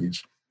and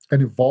 30s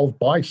and evolved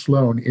by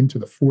Sloan into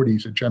the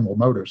 40s at General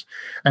Motors.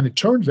 And it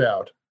turns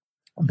out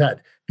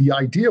that the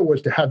idea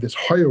was to have this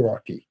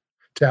hierarchy,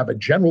 to have a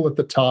general at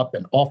the top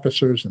and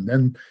officers, and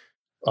then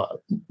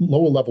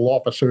lower level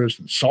officers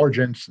and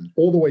sergeants, and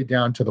all the way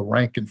down to the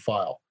rank and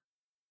file.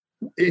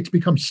 It's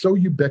become so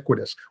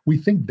ubiquitous. We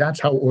think that's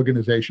how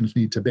organizations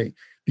need to be.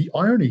 The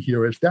irony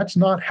here is that's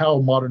not how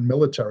modern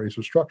militaries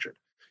are structured.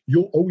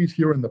 You'll always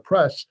hear in the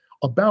press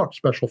about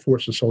special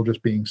forces soldiers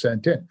being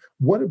sent in.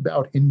 What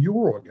about in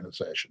your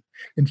organization?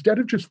 Instead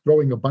of just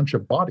throwing a bunch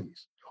of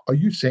bodies, are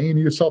you saying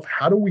to yourself,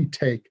 how do we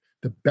take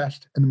the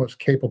best and the most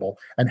capable,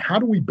 and how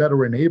do we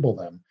better enable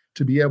them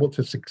to be able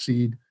to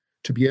succeed,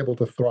 to be able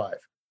to thrive?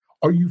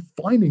 Are you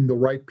finding the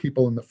right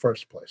people in the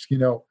first place? You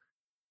know,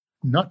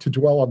 not to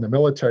dwell on the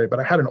military, but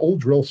I had an old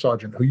drill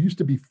sergeant who used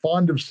to be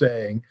fond of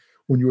saying,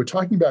 when you were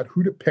talking about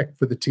who to pick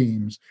for the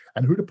teams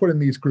and who to put in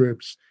these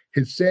groups,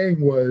 his saying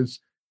was,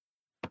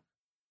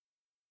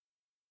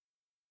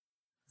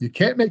 you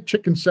can't make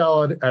chicken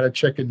salad out of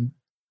chicken.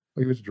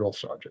 Well, he was a drill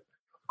sergeant.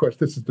 Of course,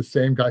 this is the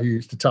same guy who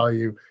used to tell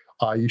you,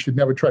 you should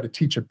never try to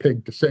teach a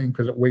pig to sing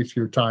because it wastes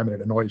your time and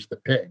it annoys the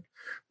pig.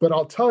 But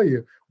I'll tell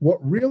you, what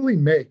really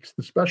makes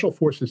the Special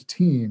Forces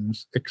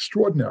teams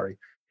extraordinary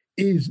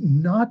is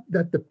not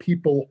that the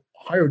people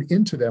hired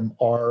into them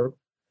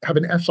have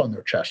an S on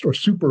their chest or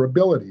super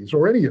abilities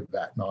or any of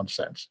that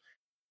nonsense.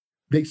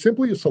 They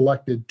simply are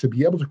selected to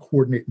be able to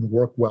coordinate and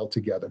work well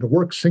together, to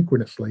work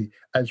synchronously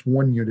as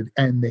one unit,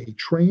 and they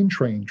train.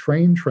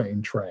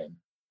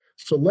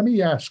 So let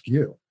me ask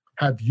you,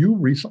 have you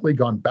recently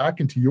gone back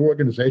into your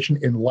organization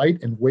in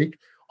light and wake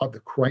of the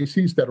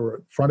crises that are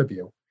in front of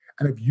you?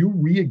 And have you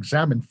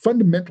re-examined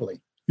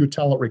fundamentally your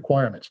talent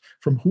requirements,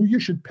 from who you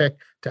should pick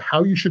to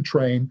how you should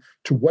train,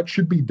 to what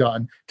should be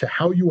done, to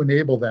how you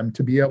enable them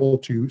to be able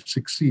to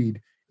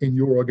succeed in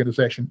your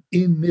organization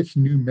in this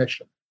new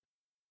mission?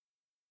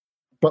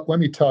 But let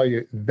me tell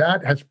you,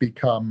 that has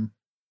become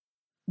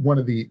one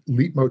of the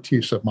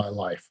leitmotifs of my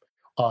life.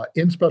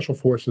 In Special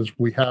Forces,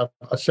 we have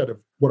a set of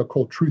what are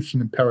called truths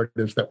and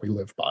imperatives that we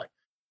live by.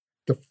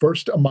 The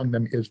first among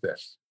them is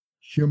this: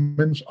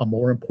 humans are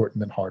more important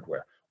than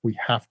hardware. We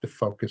have to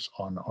focus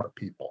on our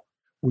people.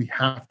 We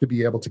have to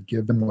be able to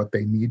give them what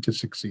they need to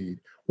succeed,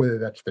 whether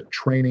that's the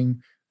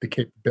training, the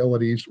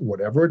capabilities,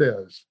 whatever it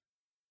is,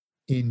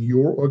 in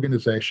your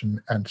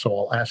organization. And so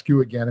I'll ask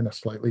you again in a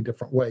slightly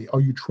different way. Are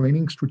you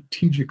training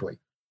strategically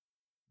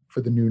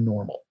for the new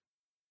normal?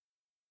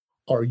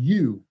 Are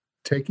you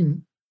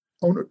taking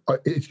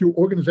is your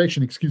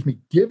organization,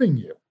 giving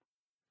you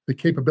the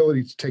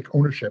capability to take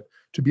ownership,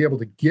 to be able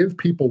to give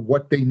people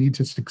what they need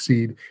to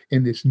succeed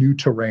in this new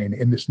terrain,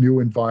 in this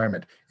new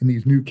environment, in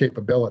these new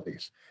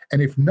capabilities?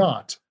 And if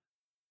not,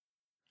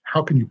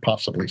 how can you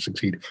possibly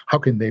succeed? How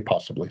can they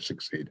possibly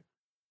succeed?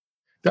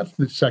 That's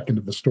the second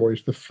of the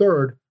stories. The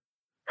third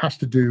has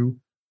to do,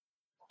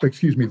 the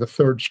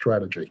third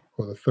strategy,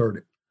 or the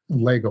third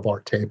leg of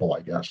our table,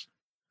 I guess.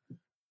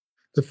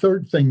 The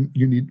third thing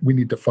we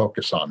need to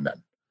focus on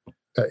then.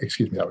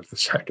 That was the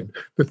second.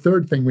 The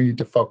third thing we need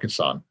to focus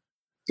on: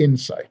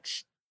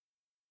 insights.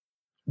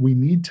 We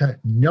need to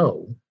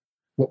know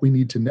what we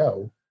need to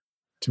know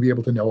to be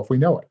able to know if we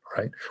know it,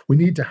 right? We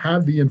need to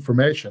have the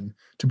information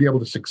to be able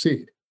to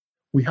succeed.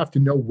 We have to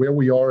know where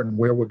we are and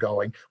where we're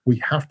going. We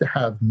have to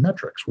have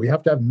metrics. We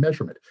have to have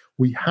measurement.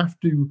 We have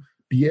to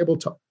be able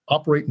to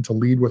operate and to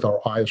lead with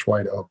our eyes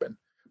wide open.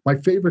 My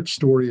favorite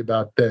story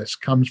about this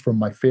comes from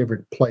my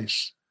favorite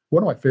place,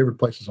 one of my favorite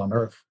places on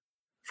earth,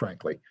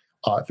 frankly.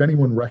 If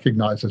anyone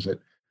recognizes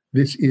it,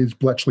 this is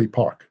Bletchley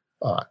Park,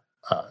 a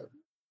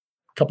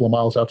couple of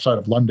miles outside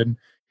of London.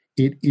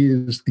 It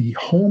is the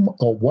home,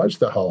 or was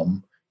the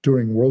home,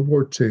 during World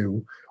War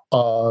II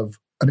of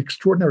an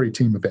extraordinary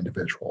team of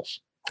individuals.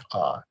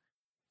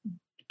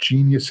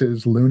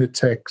 Geniuses,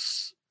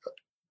 lunatics,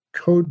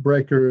 code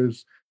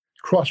breakers,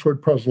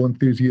 crossword puzzle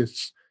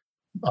enthusiasts,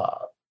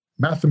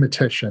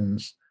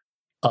 mathematicians,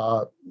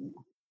 a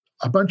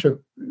bunch of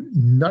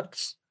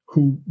nuts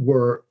who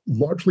were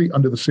largely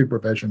under the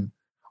supervision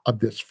of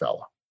this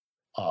fella.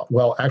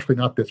 Well, actually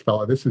not this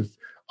fella. This is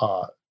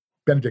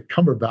Benedict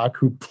Cumberbatch,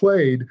 who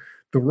played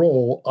the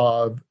role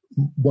of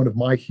one of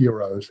my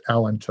heroes,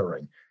 Alan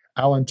Turing.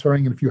 Alan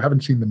Turing, and if you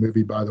haven't seen the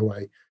movie, by the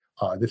way,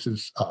 this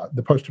is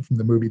the poster from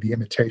the movie The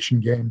Imitation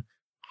Game.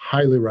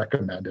 Highly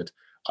recommend it.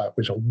 It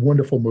was a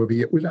wonderful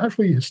movie. It was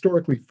actually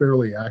historically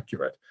fairly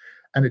accurate.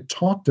 And it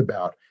talked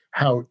about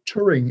how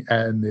Turing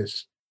and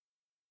this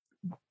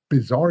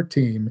bizarre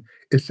team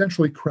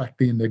essentially cracked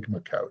the Enigma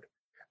code.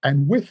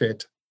 And with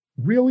it,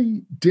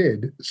 really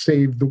did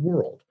save the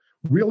world,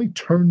 really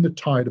turned the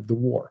tide of the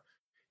war.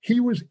 He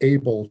was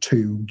able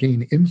to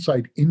gain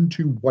insight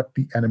into what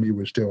the enemy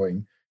was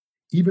doing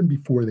even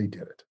before they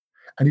did it.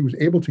 And he was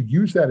able to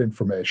use that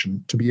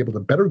information to be able to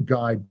better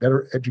guide,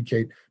 better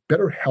educate,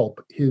 better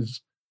help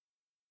his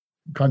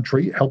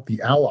country, help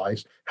the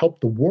Allies, help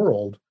the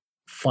world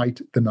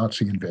fight the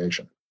Nazi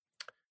invasion.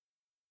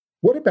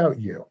 What about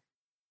you?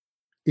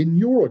 In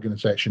your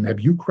organization, have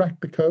you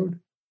cracked the code?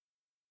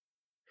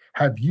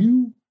 Have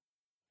you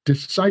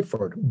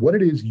deciphered what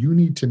it is you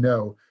need to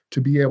know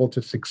to be able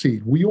to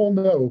succeed? We all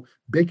know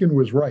Bacon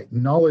was right.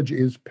 Knowledge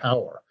is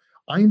power.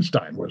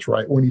 Einstein was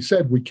right when he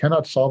said we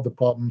cannot solve the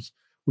problems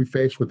we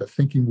face with the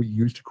thinking we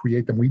use to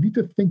create them. We need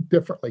to think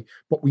differently,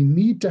 but we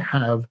need to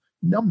have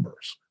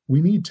numbers. We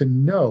need to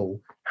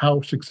know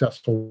how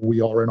successful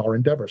we are in our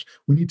endeavors.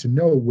 We need to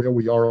know where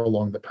we are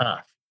along the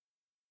path.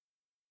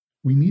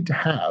 We need to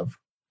have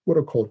what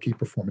are called key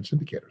performance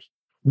indicators.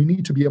 We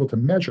need to be able to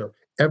measure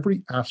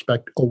every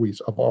aspect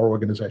always of our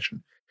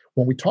organization.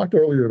 When we talked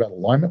earlier about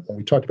alignment, when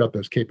we talked about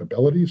those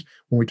capabilities,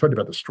 when we talked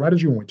about the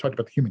strategy, when we talked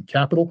about the human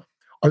capital,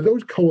 are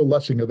those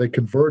coalescing? Are they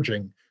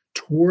converging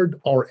toward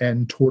our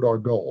end, toward our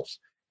goals?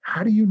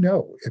 How do you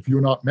know if you're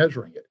not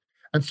measuring it?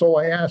 And so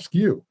I ask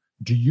you,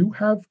 do you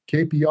have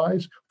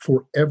KPIs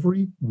for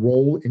every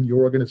role in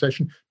your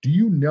organization? Do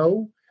you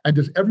know, and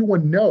does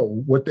everyone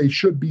know what they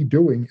should be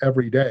doing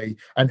every day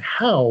and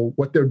how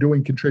what they're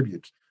doing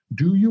contributes?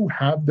 Do you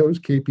have those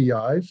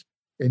KPIs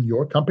in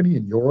your company,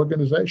 in your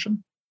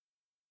organization?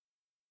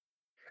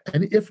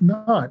 And if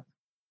not,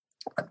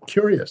 I'm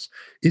curious,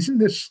 isn't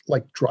this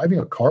like driving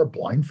a car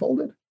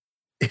blindfolded?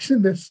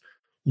 Isn't this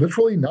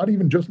literally not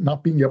even just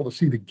not being able to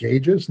see the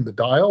gauges and the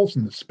dials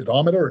and the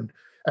speedometer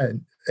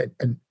and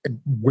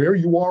where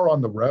you are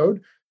on the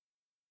road?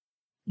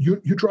 You're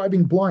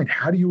driving blind.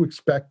 How do you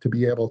expect to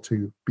be able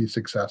to be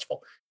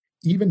successful?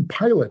 Even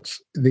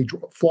pilots, they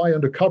fly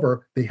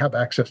undercover, they have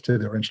access to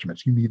their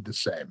instruments. You need the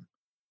same.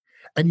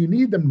 And you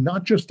need them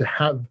not just to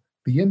have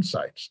the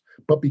insights,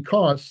 but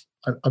because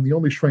I'm the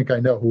only shrink I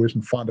know who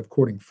isn't fond of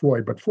quoting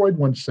Freud, but Freud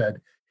once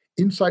said,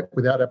 insight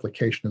without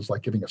application is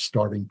like giving a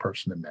starving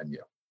person a menu.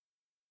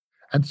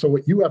 And so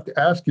what you have to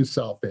ask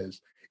yourself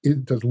is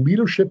does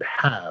leadership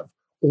have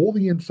all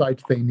the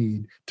insights they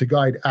need to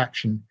guide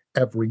action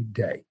every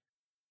day?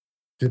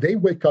 Do they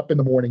wake up in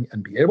the morning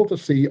and be able to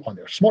see on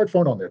their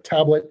smartphone, on their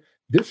tablet,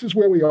 this is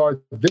where we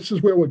are, this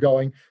is where we're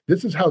going,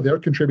 this is how they're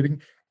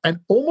contributing, and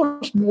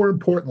almost more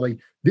importantly,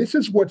 this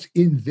is what's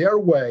in their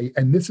way,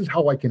 and this is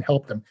how I can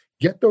help them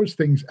get those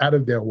things out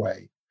of their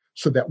way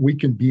so that we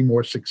can be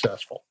more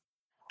successful.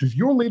 Does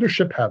your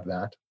leadership have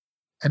that?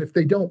 And if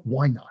they don't,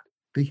 why not?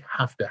 They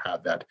have to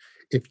have that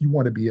if you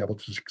want to be able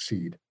to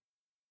succeed.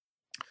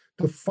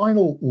 The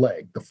final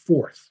leg, the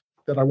fourth,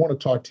 that I want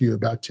to talk to you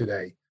about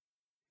today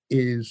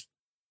is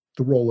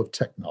the role of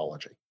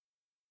technology.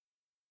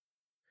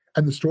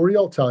 And the story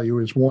I'll tell you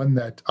is one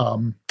that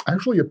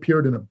actually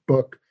appeared in a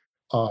book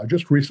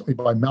just recently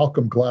by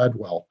Malcolm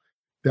Gladwell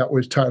that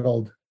was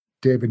titled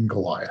David and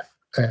Goliath.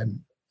 And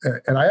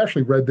I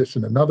actually read this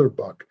in another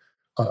book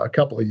a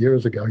couple of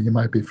years ago you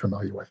might be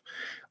familiar with.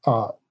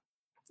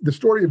 The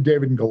story of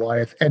David and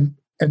Goliath. And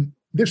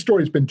this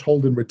story has been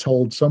told and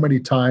retold so many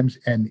times,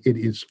 and it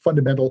is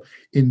fundamental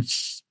in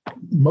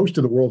most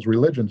of the world's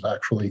religions,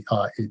 actually.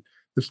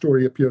 The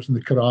story appears in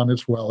the Quran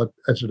as well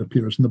as it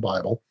appears in the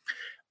Bible.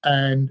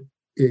 And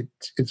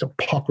it's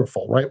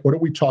apocryphal, right? What do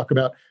we talk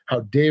about?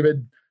 How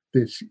David,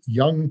 this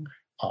young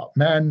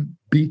man,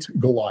 beat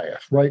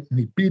Goliath, right? And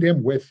he beat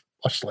him with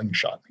a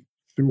slingshot. He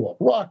threw a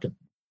rock and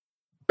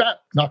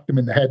knocked him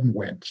in the head and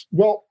wins.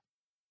 Well,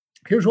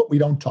 here's what we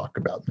don't talk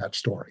about in that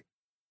story.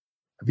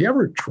 Have you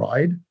ever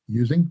tried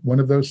using one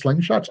of those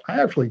slingshots?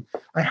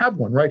 I have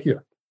one right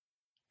here.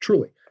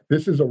 Truly,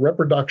 this is a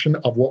reproduction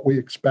of what we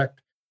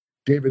expect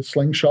David's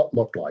slingshot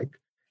looked like.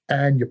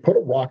 And you put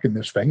a rock in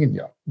this thing and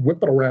you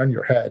whip it around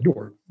your head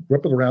or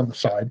whip it around the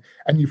side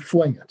and you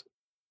fling it.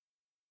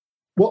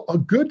 Well, a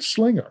good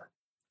slinger,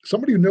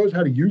 somebody who knows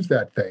how to use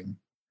that thing,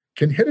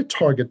 can hit a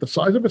target the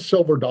size of a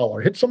silver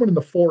dollar, hit someone in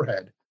the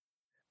forehead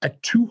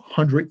at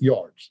 200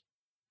 yards.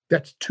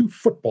 That's 2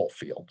 football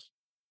fields.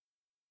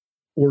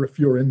 Or if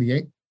you're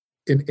in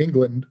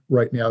England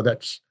right now,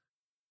 that's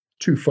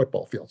 2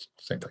 football fields,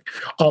 same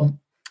thing.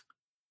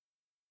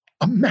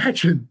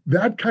 Imagine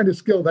that kind of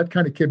skill, that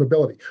kind of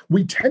capability.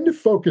 We tend to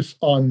focus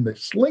on the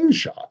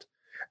slingshot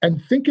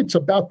and think it's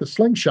about the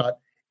slingshot.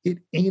 It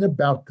ain't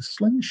about the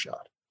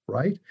slingshot,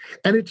 right?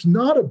 And it's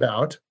not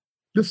about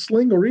the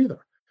slinger either.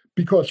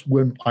 Because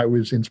when I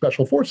was in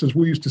Special Forces,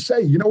 we used to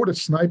say, you know what a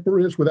sniper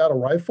is without a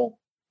rifle?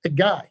 A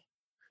guy.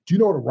 Do you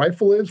know what a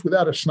rifle is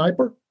without a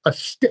sniper? A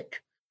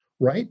stick,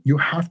 right? You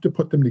have to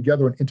put them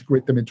together and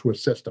integrate them into a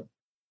system.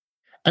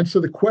 And so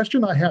the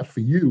question I have for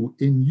you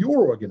in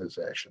your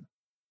organization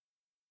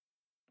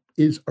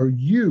is, are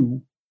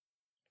you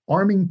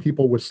arming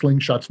people with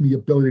slingshots and the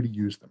ability to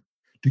use them?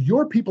 Do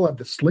your people have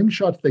the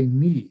slingshots they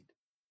need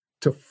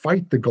to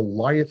fight the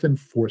Goliathan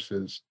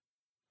forces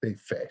they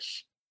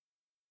face?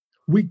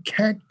 We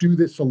can't do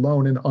this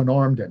alone and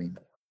unarmed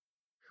anymore.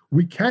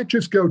 We can't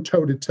just go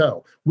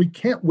toe-to-toe. We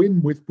can't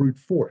win with brute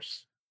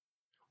force.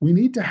 We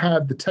need to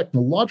have the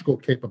technological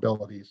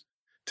capabilities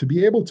to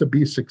be able to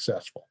be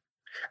successful.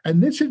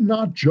 And this is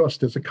not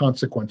just as a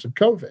consequence of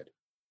COVID.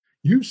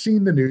 You've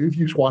seen the news,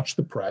 you've watched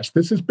the press.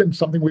 This has been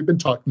something we've been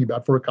talking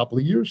about for a couple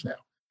of years now.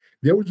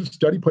 There was a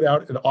study put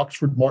out at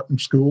Oxford Martin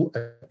School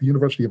at the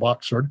University of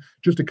Oxford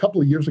just a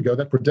couple of years ago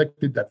that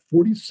predicted that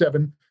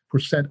 47%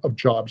 of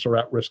jobs are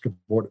at risk of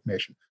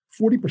automation.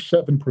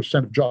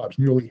 47% of jobs,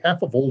 nearly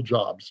half of all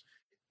jobs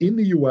in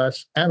the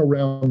US and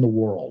around the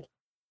world.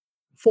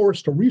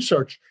 Forrester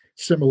Research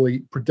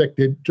similarly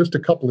predicted just a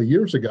couple of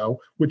years ago,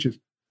 which has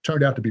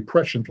turned out to be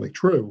presciently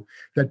true,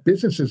 that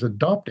businesses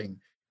adopting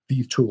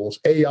these tools,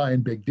 AI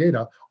and big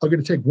data, are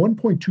going to take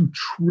 $1.2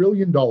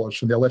 trillion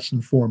from their less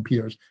informed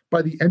peers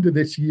by the end of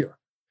this year.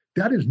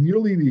 That is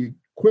nearly the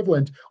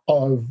equivalent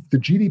of the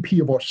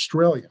GDP of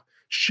Australia,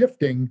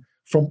 shifting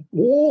from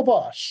all of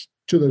us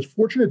to those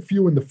fortunate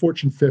few in the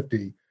Fortune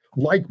 50,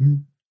 like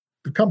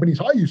the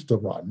companies I used to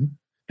run,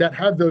 that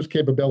have those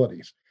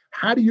capabilities.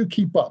 How do you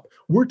keep up?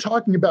 We're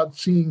talking about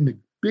seeing the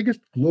biggest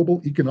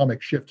global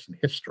economic shifts in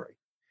history.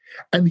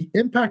 And the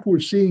impact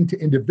we're seeing to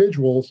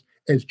individuals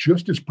is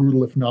just as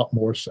brutal, if not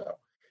more so.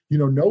 You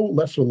know, no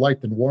lesser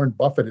light than Warren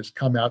Buffett has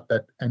come out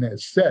and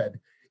has said,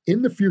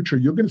 in the future,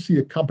 you're going to see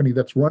a company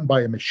that's run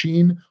by a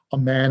machine, a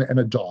man, and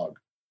a dog.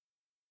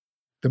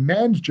 The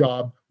man's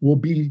job will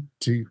be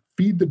to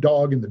feed the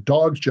dog, and the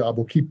dog's job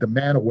will keep the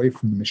man away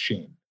from the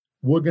machine.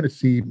 We're going to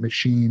see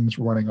machines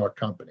running our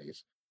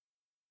companies.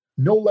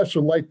 No lesser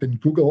light than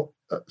Google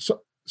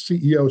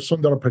CEO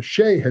Sundar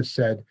Pichai has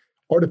said,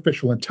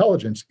 artificial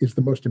intelligence is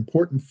the most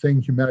important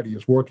thing humanity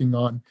is working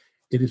on.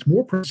 It is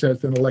more precise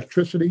than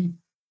electricity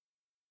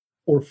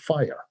or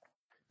fire.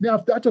 Now,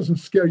 if that doesn't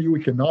scare you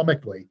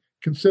economically,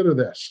 consider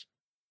this.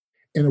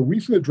 In a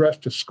recent address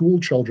to school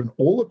children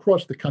all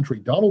across the country,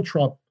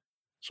 Vladimir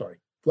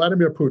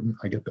Putin,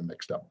 I get them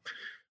mixed up.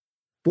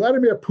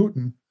 Vladimir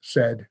Putin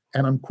said,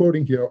 and I'm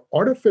quoting here,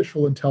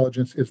 artificial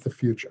intelligence is the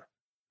future.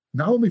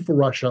 not only for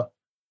Russia,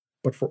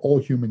 but for all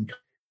humankind.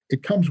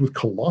 It comes with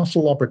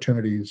colossal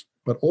opportunities,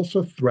 but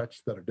also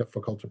threats that are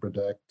difficult to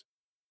predict.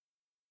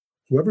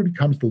 Whoever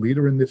becomes the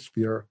leader in this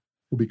sphere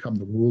will become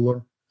the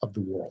ruler of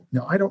the world.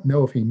 Now, I don't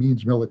know if he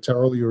means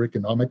militarily or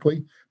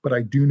economically, but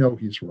I do know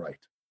he's right.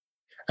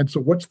 And so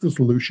what's the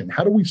solution?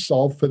 How do we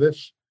solve for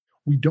this?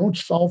 We don't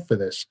solve for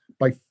this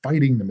by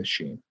fighting the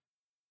machine.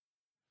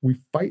 We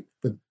fight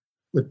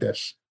with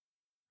this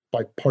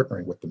by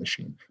partnering with the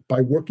machine,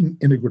 by working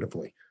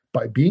integratively,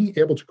 by being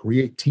able to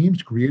create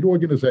teams, create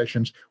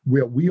organizations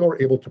where we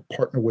are able to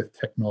partner with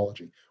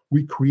technology.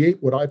 We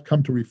create what I've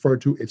come to refer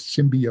to as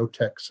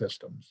symbiotic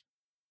systems.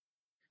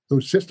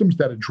 Those systems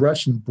that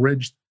address and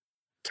bridge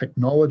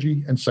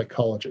technology and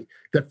psychology,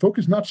 that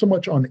focus not so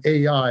much on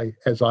AI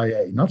as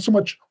IA, not so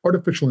much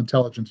artificial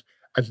intelligence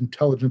as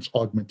intelligence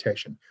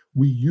augmentation.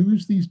 We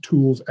use these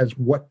tools as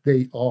what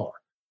they are,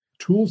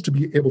 tools to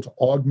be able to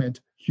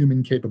augment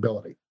human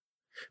capability,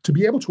 to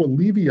be able to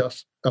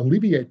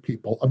alleviate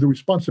people of the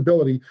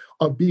responsibility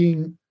of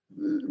being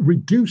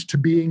reduced to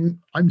being,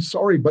 I'm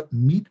sorry, but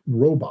meat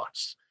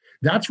robots.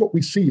 That's what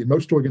we see in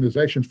most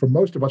organizations for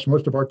most of us,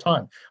 most of our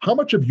time. How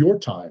much of your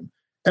time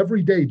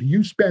every day do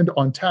you spend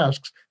on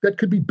tasks that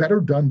could be better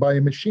done by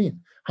a machine?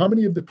 How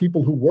many of the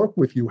people who work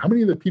with you, how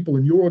many of the people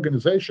in your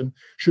organization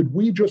should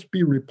we just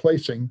be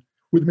replacing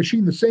with a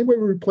machine the same way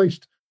we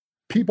replaced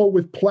people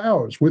with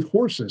plows, with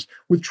horses,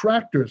 with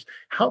tractors?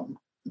 How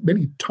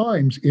many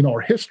times in our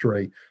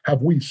history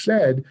have we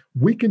said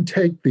we can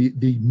take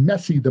the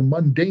messy, the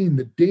mundane,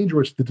 the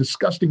dangerous, the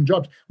disgusting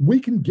jobs, we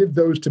can give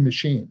those to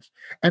machines.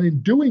 And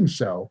in doing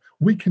so,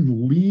 we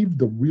can leave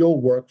the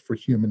real work for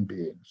human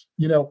beings.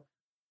 You know,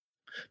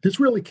 this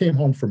really came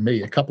home for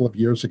me a couple of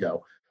years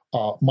ago.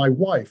 My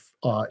wife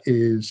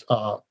is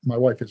a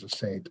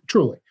saint,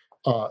 truly,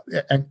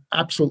 and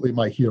absolutely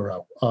my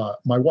hero.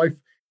 My wife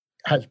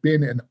has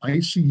been an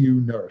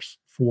ICU nurse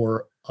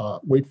for,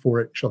 wait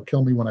for it, she'll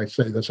kill me when I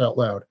say this out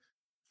loud,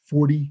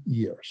 40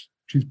 years.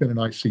 She's been an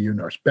ICU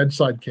nurse,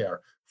 bedside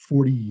care,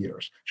 40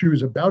 years. She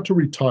was about to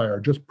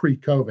retire just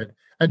pre-COVID,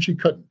 and she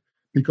couldn't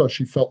because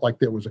she felt like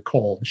there was a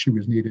call and she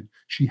was needed.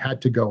 She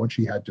had to go and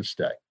she had to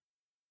stay.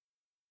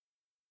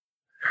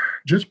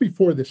 Just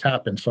before this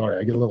happened, sorry,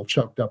 I get a little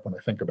choked up when I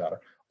think about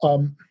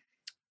it.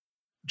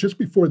 Just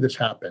before this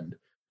happened,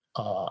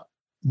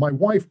 my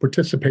wife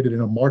participated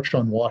in a march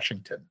on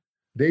Washington.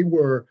 They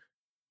were,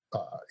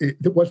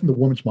 it wasn't the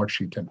Women's March,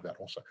 she attended that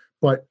also,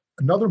 but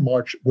another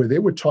march where they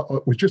were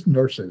was just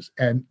nurses,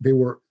 and they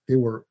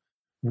were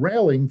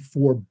railing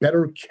for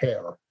better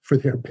care for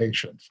their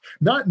patients.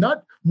 Not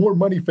more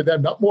money for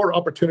them, not more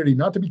opportunity,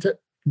 not to be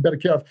better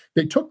care of.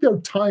 They took their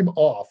time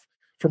off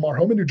from our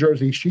home in New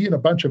Jersey. She and a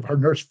bunch of her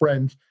nurse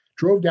friends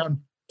drove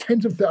down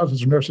tens of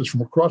thousands of nurses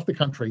from across the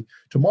country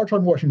to march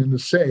on Washington to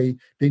say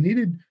they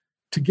needed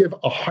to give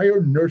a higher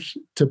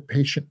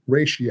nurse-to-patient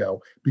ratio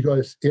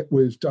because it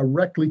was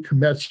directly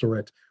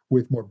commensurate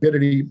with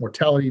morbidity,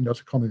 mortality,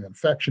 nosocomial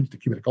infections,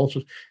 decubitic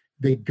ulcers.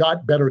 They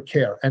got better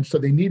care. And so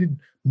they needed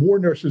more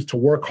nurses to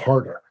work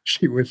harder,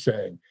 she was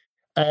saying.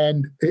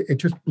 And it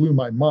just blew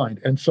my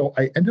mind. And so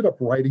I ended up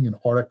writing an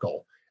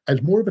article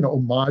as more of an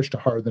homage to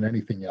her than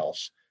anything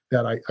else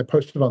that I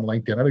posted on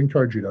LinkedIn. I'd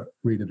encourage you to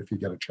read it if you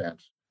get a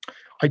chance.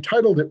 I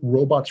titled it,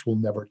 "Robots Will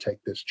Never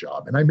Take This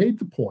Job." And I made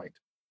the point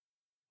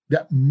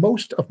that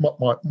most of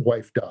what my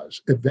wife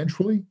does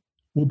eventually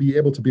will be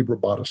able to be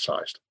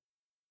roboticized.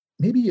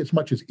 Maybe as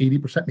much as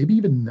 80%, maybe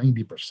even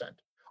 90%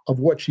 of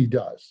what she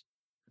does.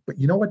 But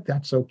you know what?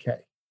 That's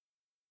okay.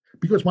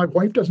 Because my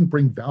wife doesn't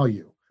bring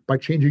value by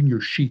changing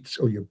your sheets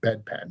or your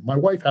bedpan. My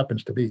wife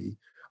happens to be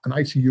an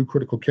ICU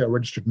critical care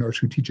registered nurse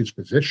who teaches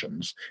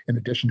physicians in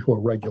addition to a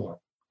regular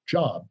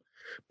job.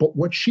 But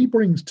what she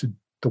brings to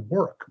the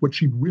work, what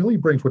she really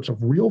brings, what's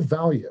of real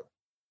value,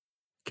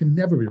 can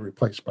never be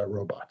replaced by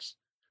robots.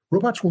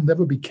 Robots will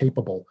never be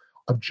capable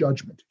of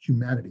judgment,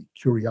 humanity,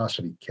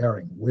 curiosity,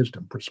 caring,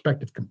 wisdom,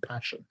 perspective,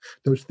 compassion,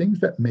 those things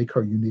that make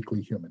her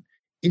uniquely human.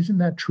 Isn't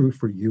that true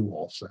for you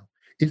also?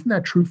 Isn't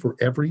that true for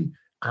every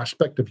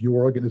aspect of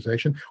your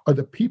organization? Are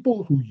the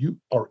people who you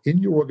are in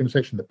your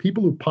organization, the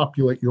people who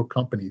populate your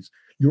companies,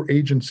 your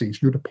agencies,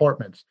 your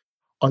departments,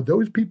 are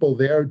those people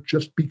there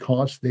just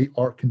because they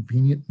are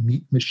convenient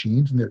meat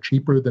machines and they're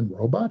cheaper than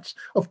robots?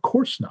 Of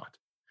course not.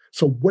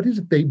 So what is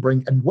it they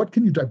bring, and what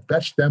can you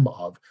divest them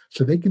of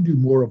so they can do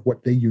more of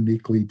what they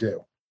uniquely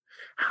do?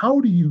 How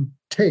do you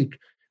take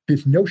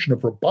this notion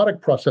of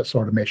robotic process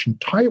automation,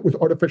 tie it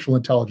with artificial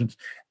intelligence,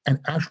 and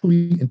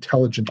actually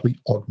intelligently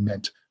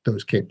augment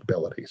those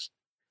capabilities?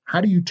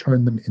 How do you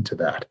turn them into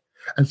that?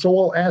 And so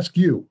I'll ask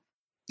you,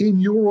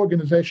 in your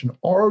organization,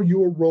 are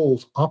your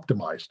roles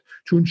optimized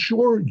to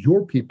ensure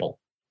your people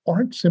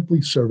aren't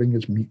simply serving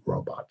as meat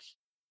robots?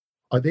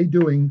 Are they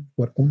doing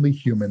what only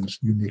humans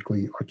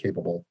uniquely are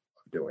capable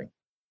of doing?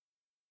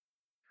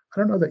 I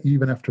don't know that you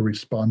even have to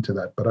respond to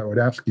that, but I would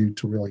ask you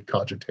to really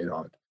cogitate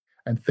on it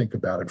and think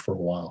about it for a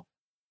while.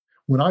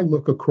 When I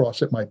look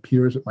across at my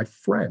peers, at my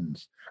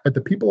friends, at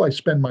the people I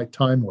spend my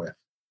time with,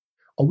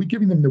 are we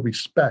giving them the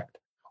respect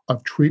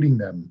of treating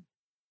them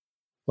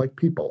like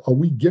people? Are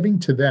we giving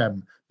to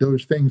them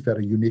those things that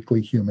are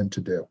uniquely human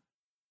to do?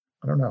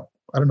 I don't know.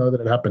 I don't know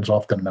that it happens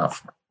often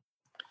enough.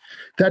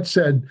 That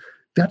said,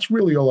 that's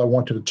really all I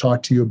wanted to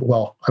talk to you about.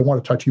 Well, I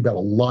want to talk to you about a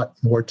lot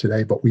more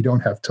today, but we don't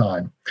have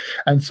time.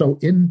 And so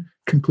in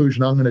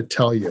conclusion, I'm going to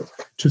tell you,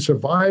 to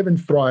survive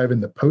and thrive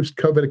in the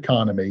post-COVID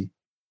economy,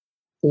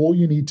 all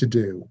you need to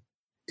do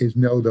is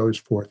know those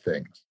four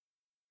things.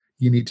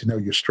 You need to know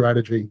your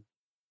strategy,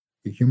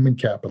 your human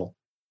capital,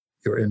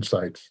 your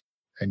insights,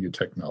 and your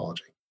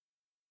technology.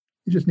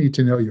 You just need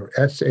to know your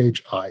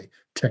SHI,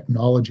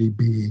 technology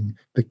being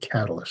the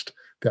catalyst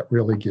that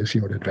really gives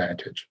you an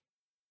advantage.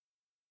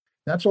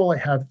 That's all I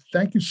have.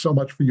 Thank you so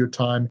much for your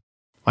time.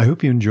 I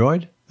hope you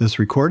enjoyed this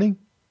recording.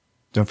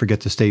 Don't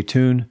forget to stay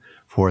tuned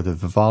for the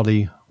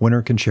Vivaldi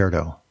Winter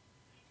Concerto.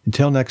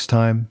 Until next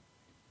time,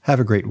 have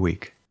a great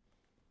week.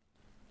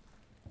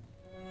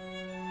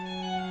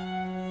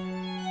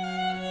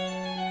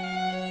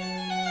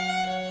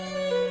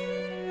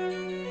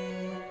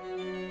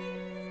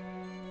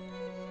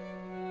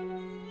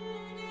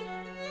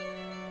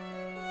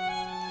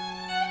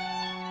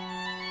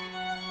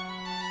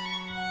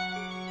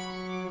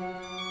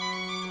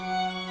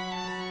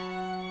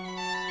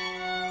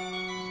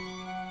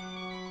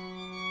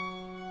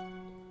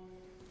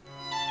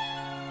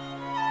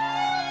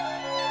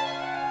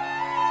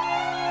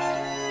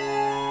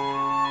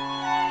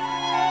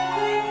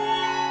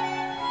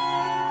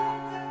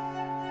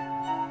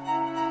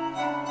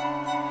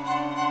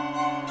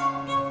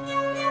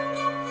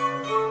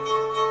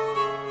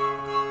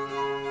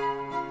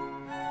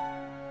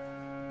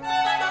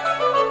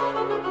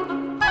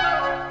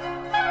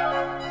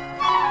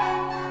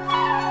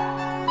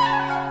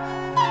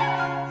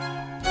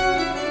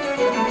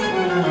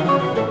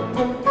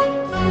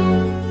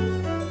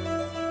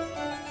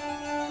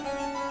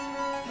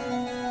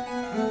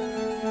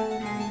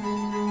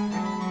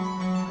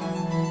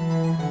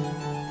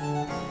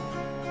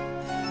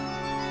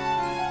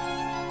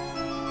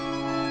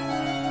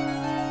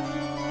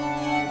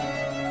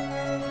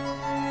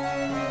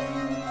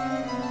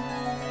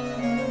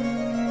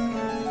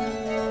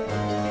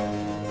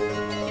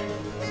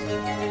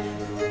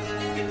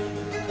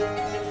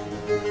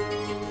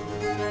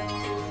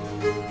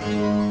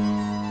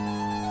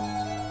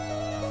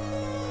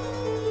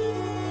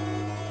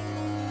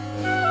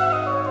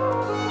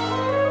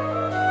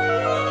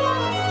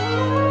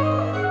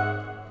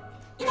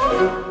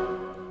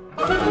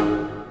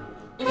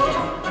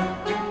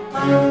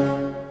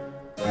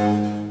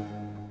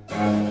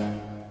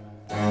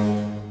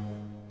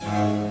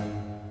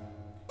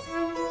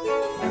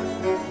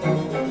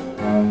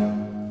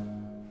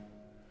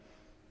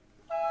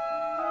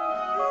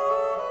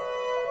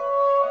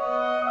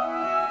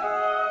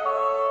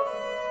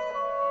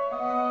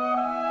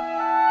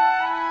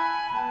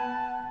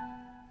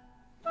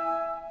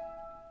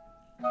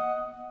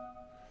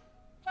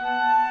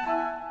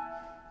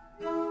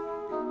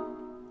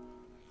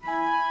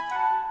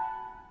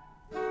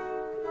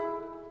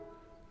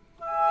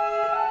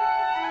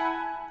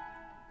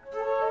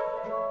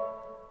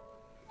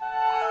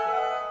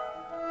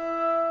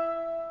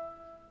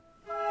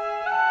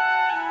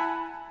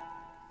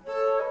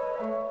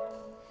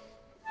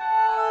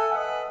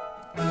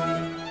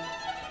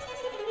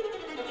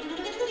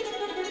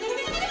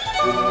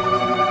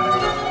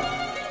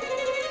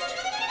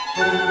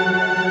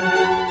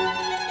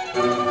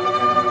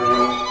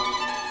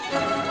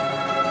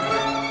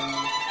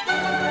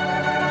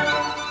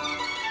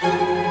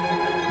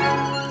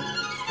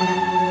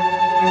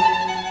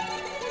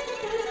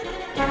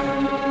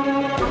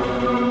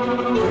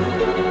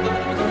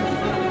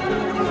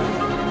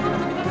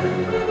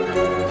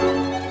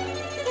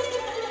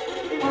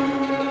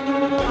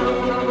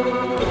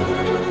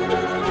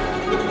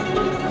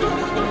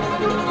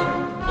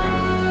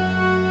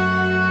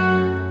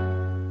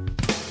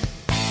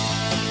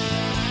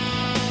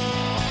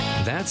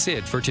 That's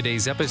it for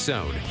today's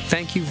episode.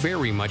 Thank you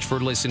very much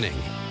for listening.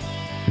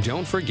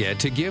 Don't forget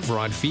to give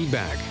Rod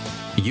feedback.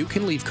 You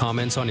can leave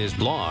comments on his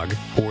blog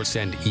or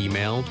send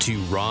email to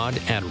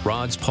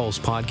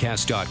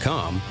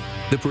rod@rodspulsepodcast.com.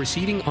 The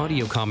preceding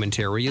audio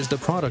commentary is the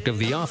product of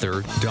the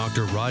author,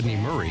 Dr. Rodney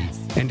Murray,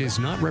 and does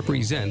not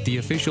represent the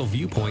official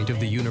viewpoint of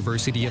the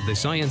University of the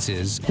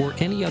Sciences or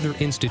any other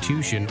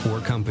institution or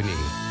company.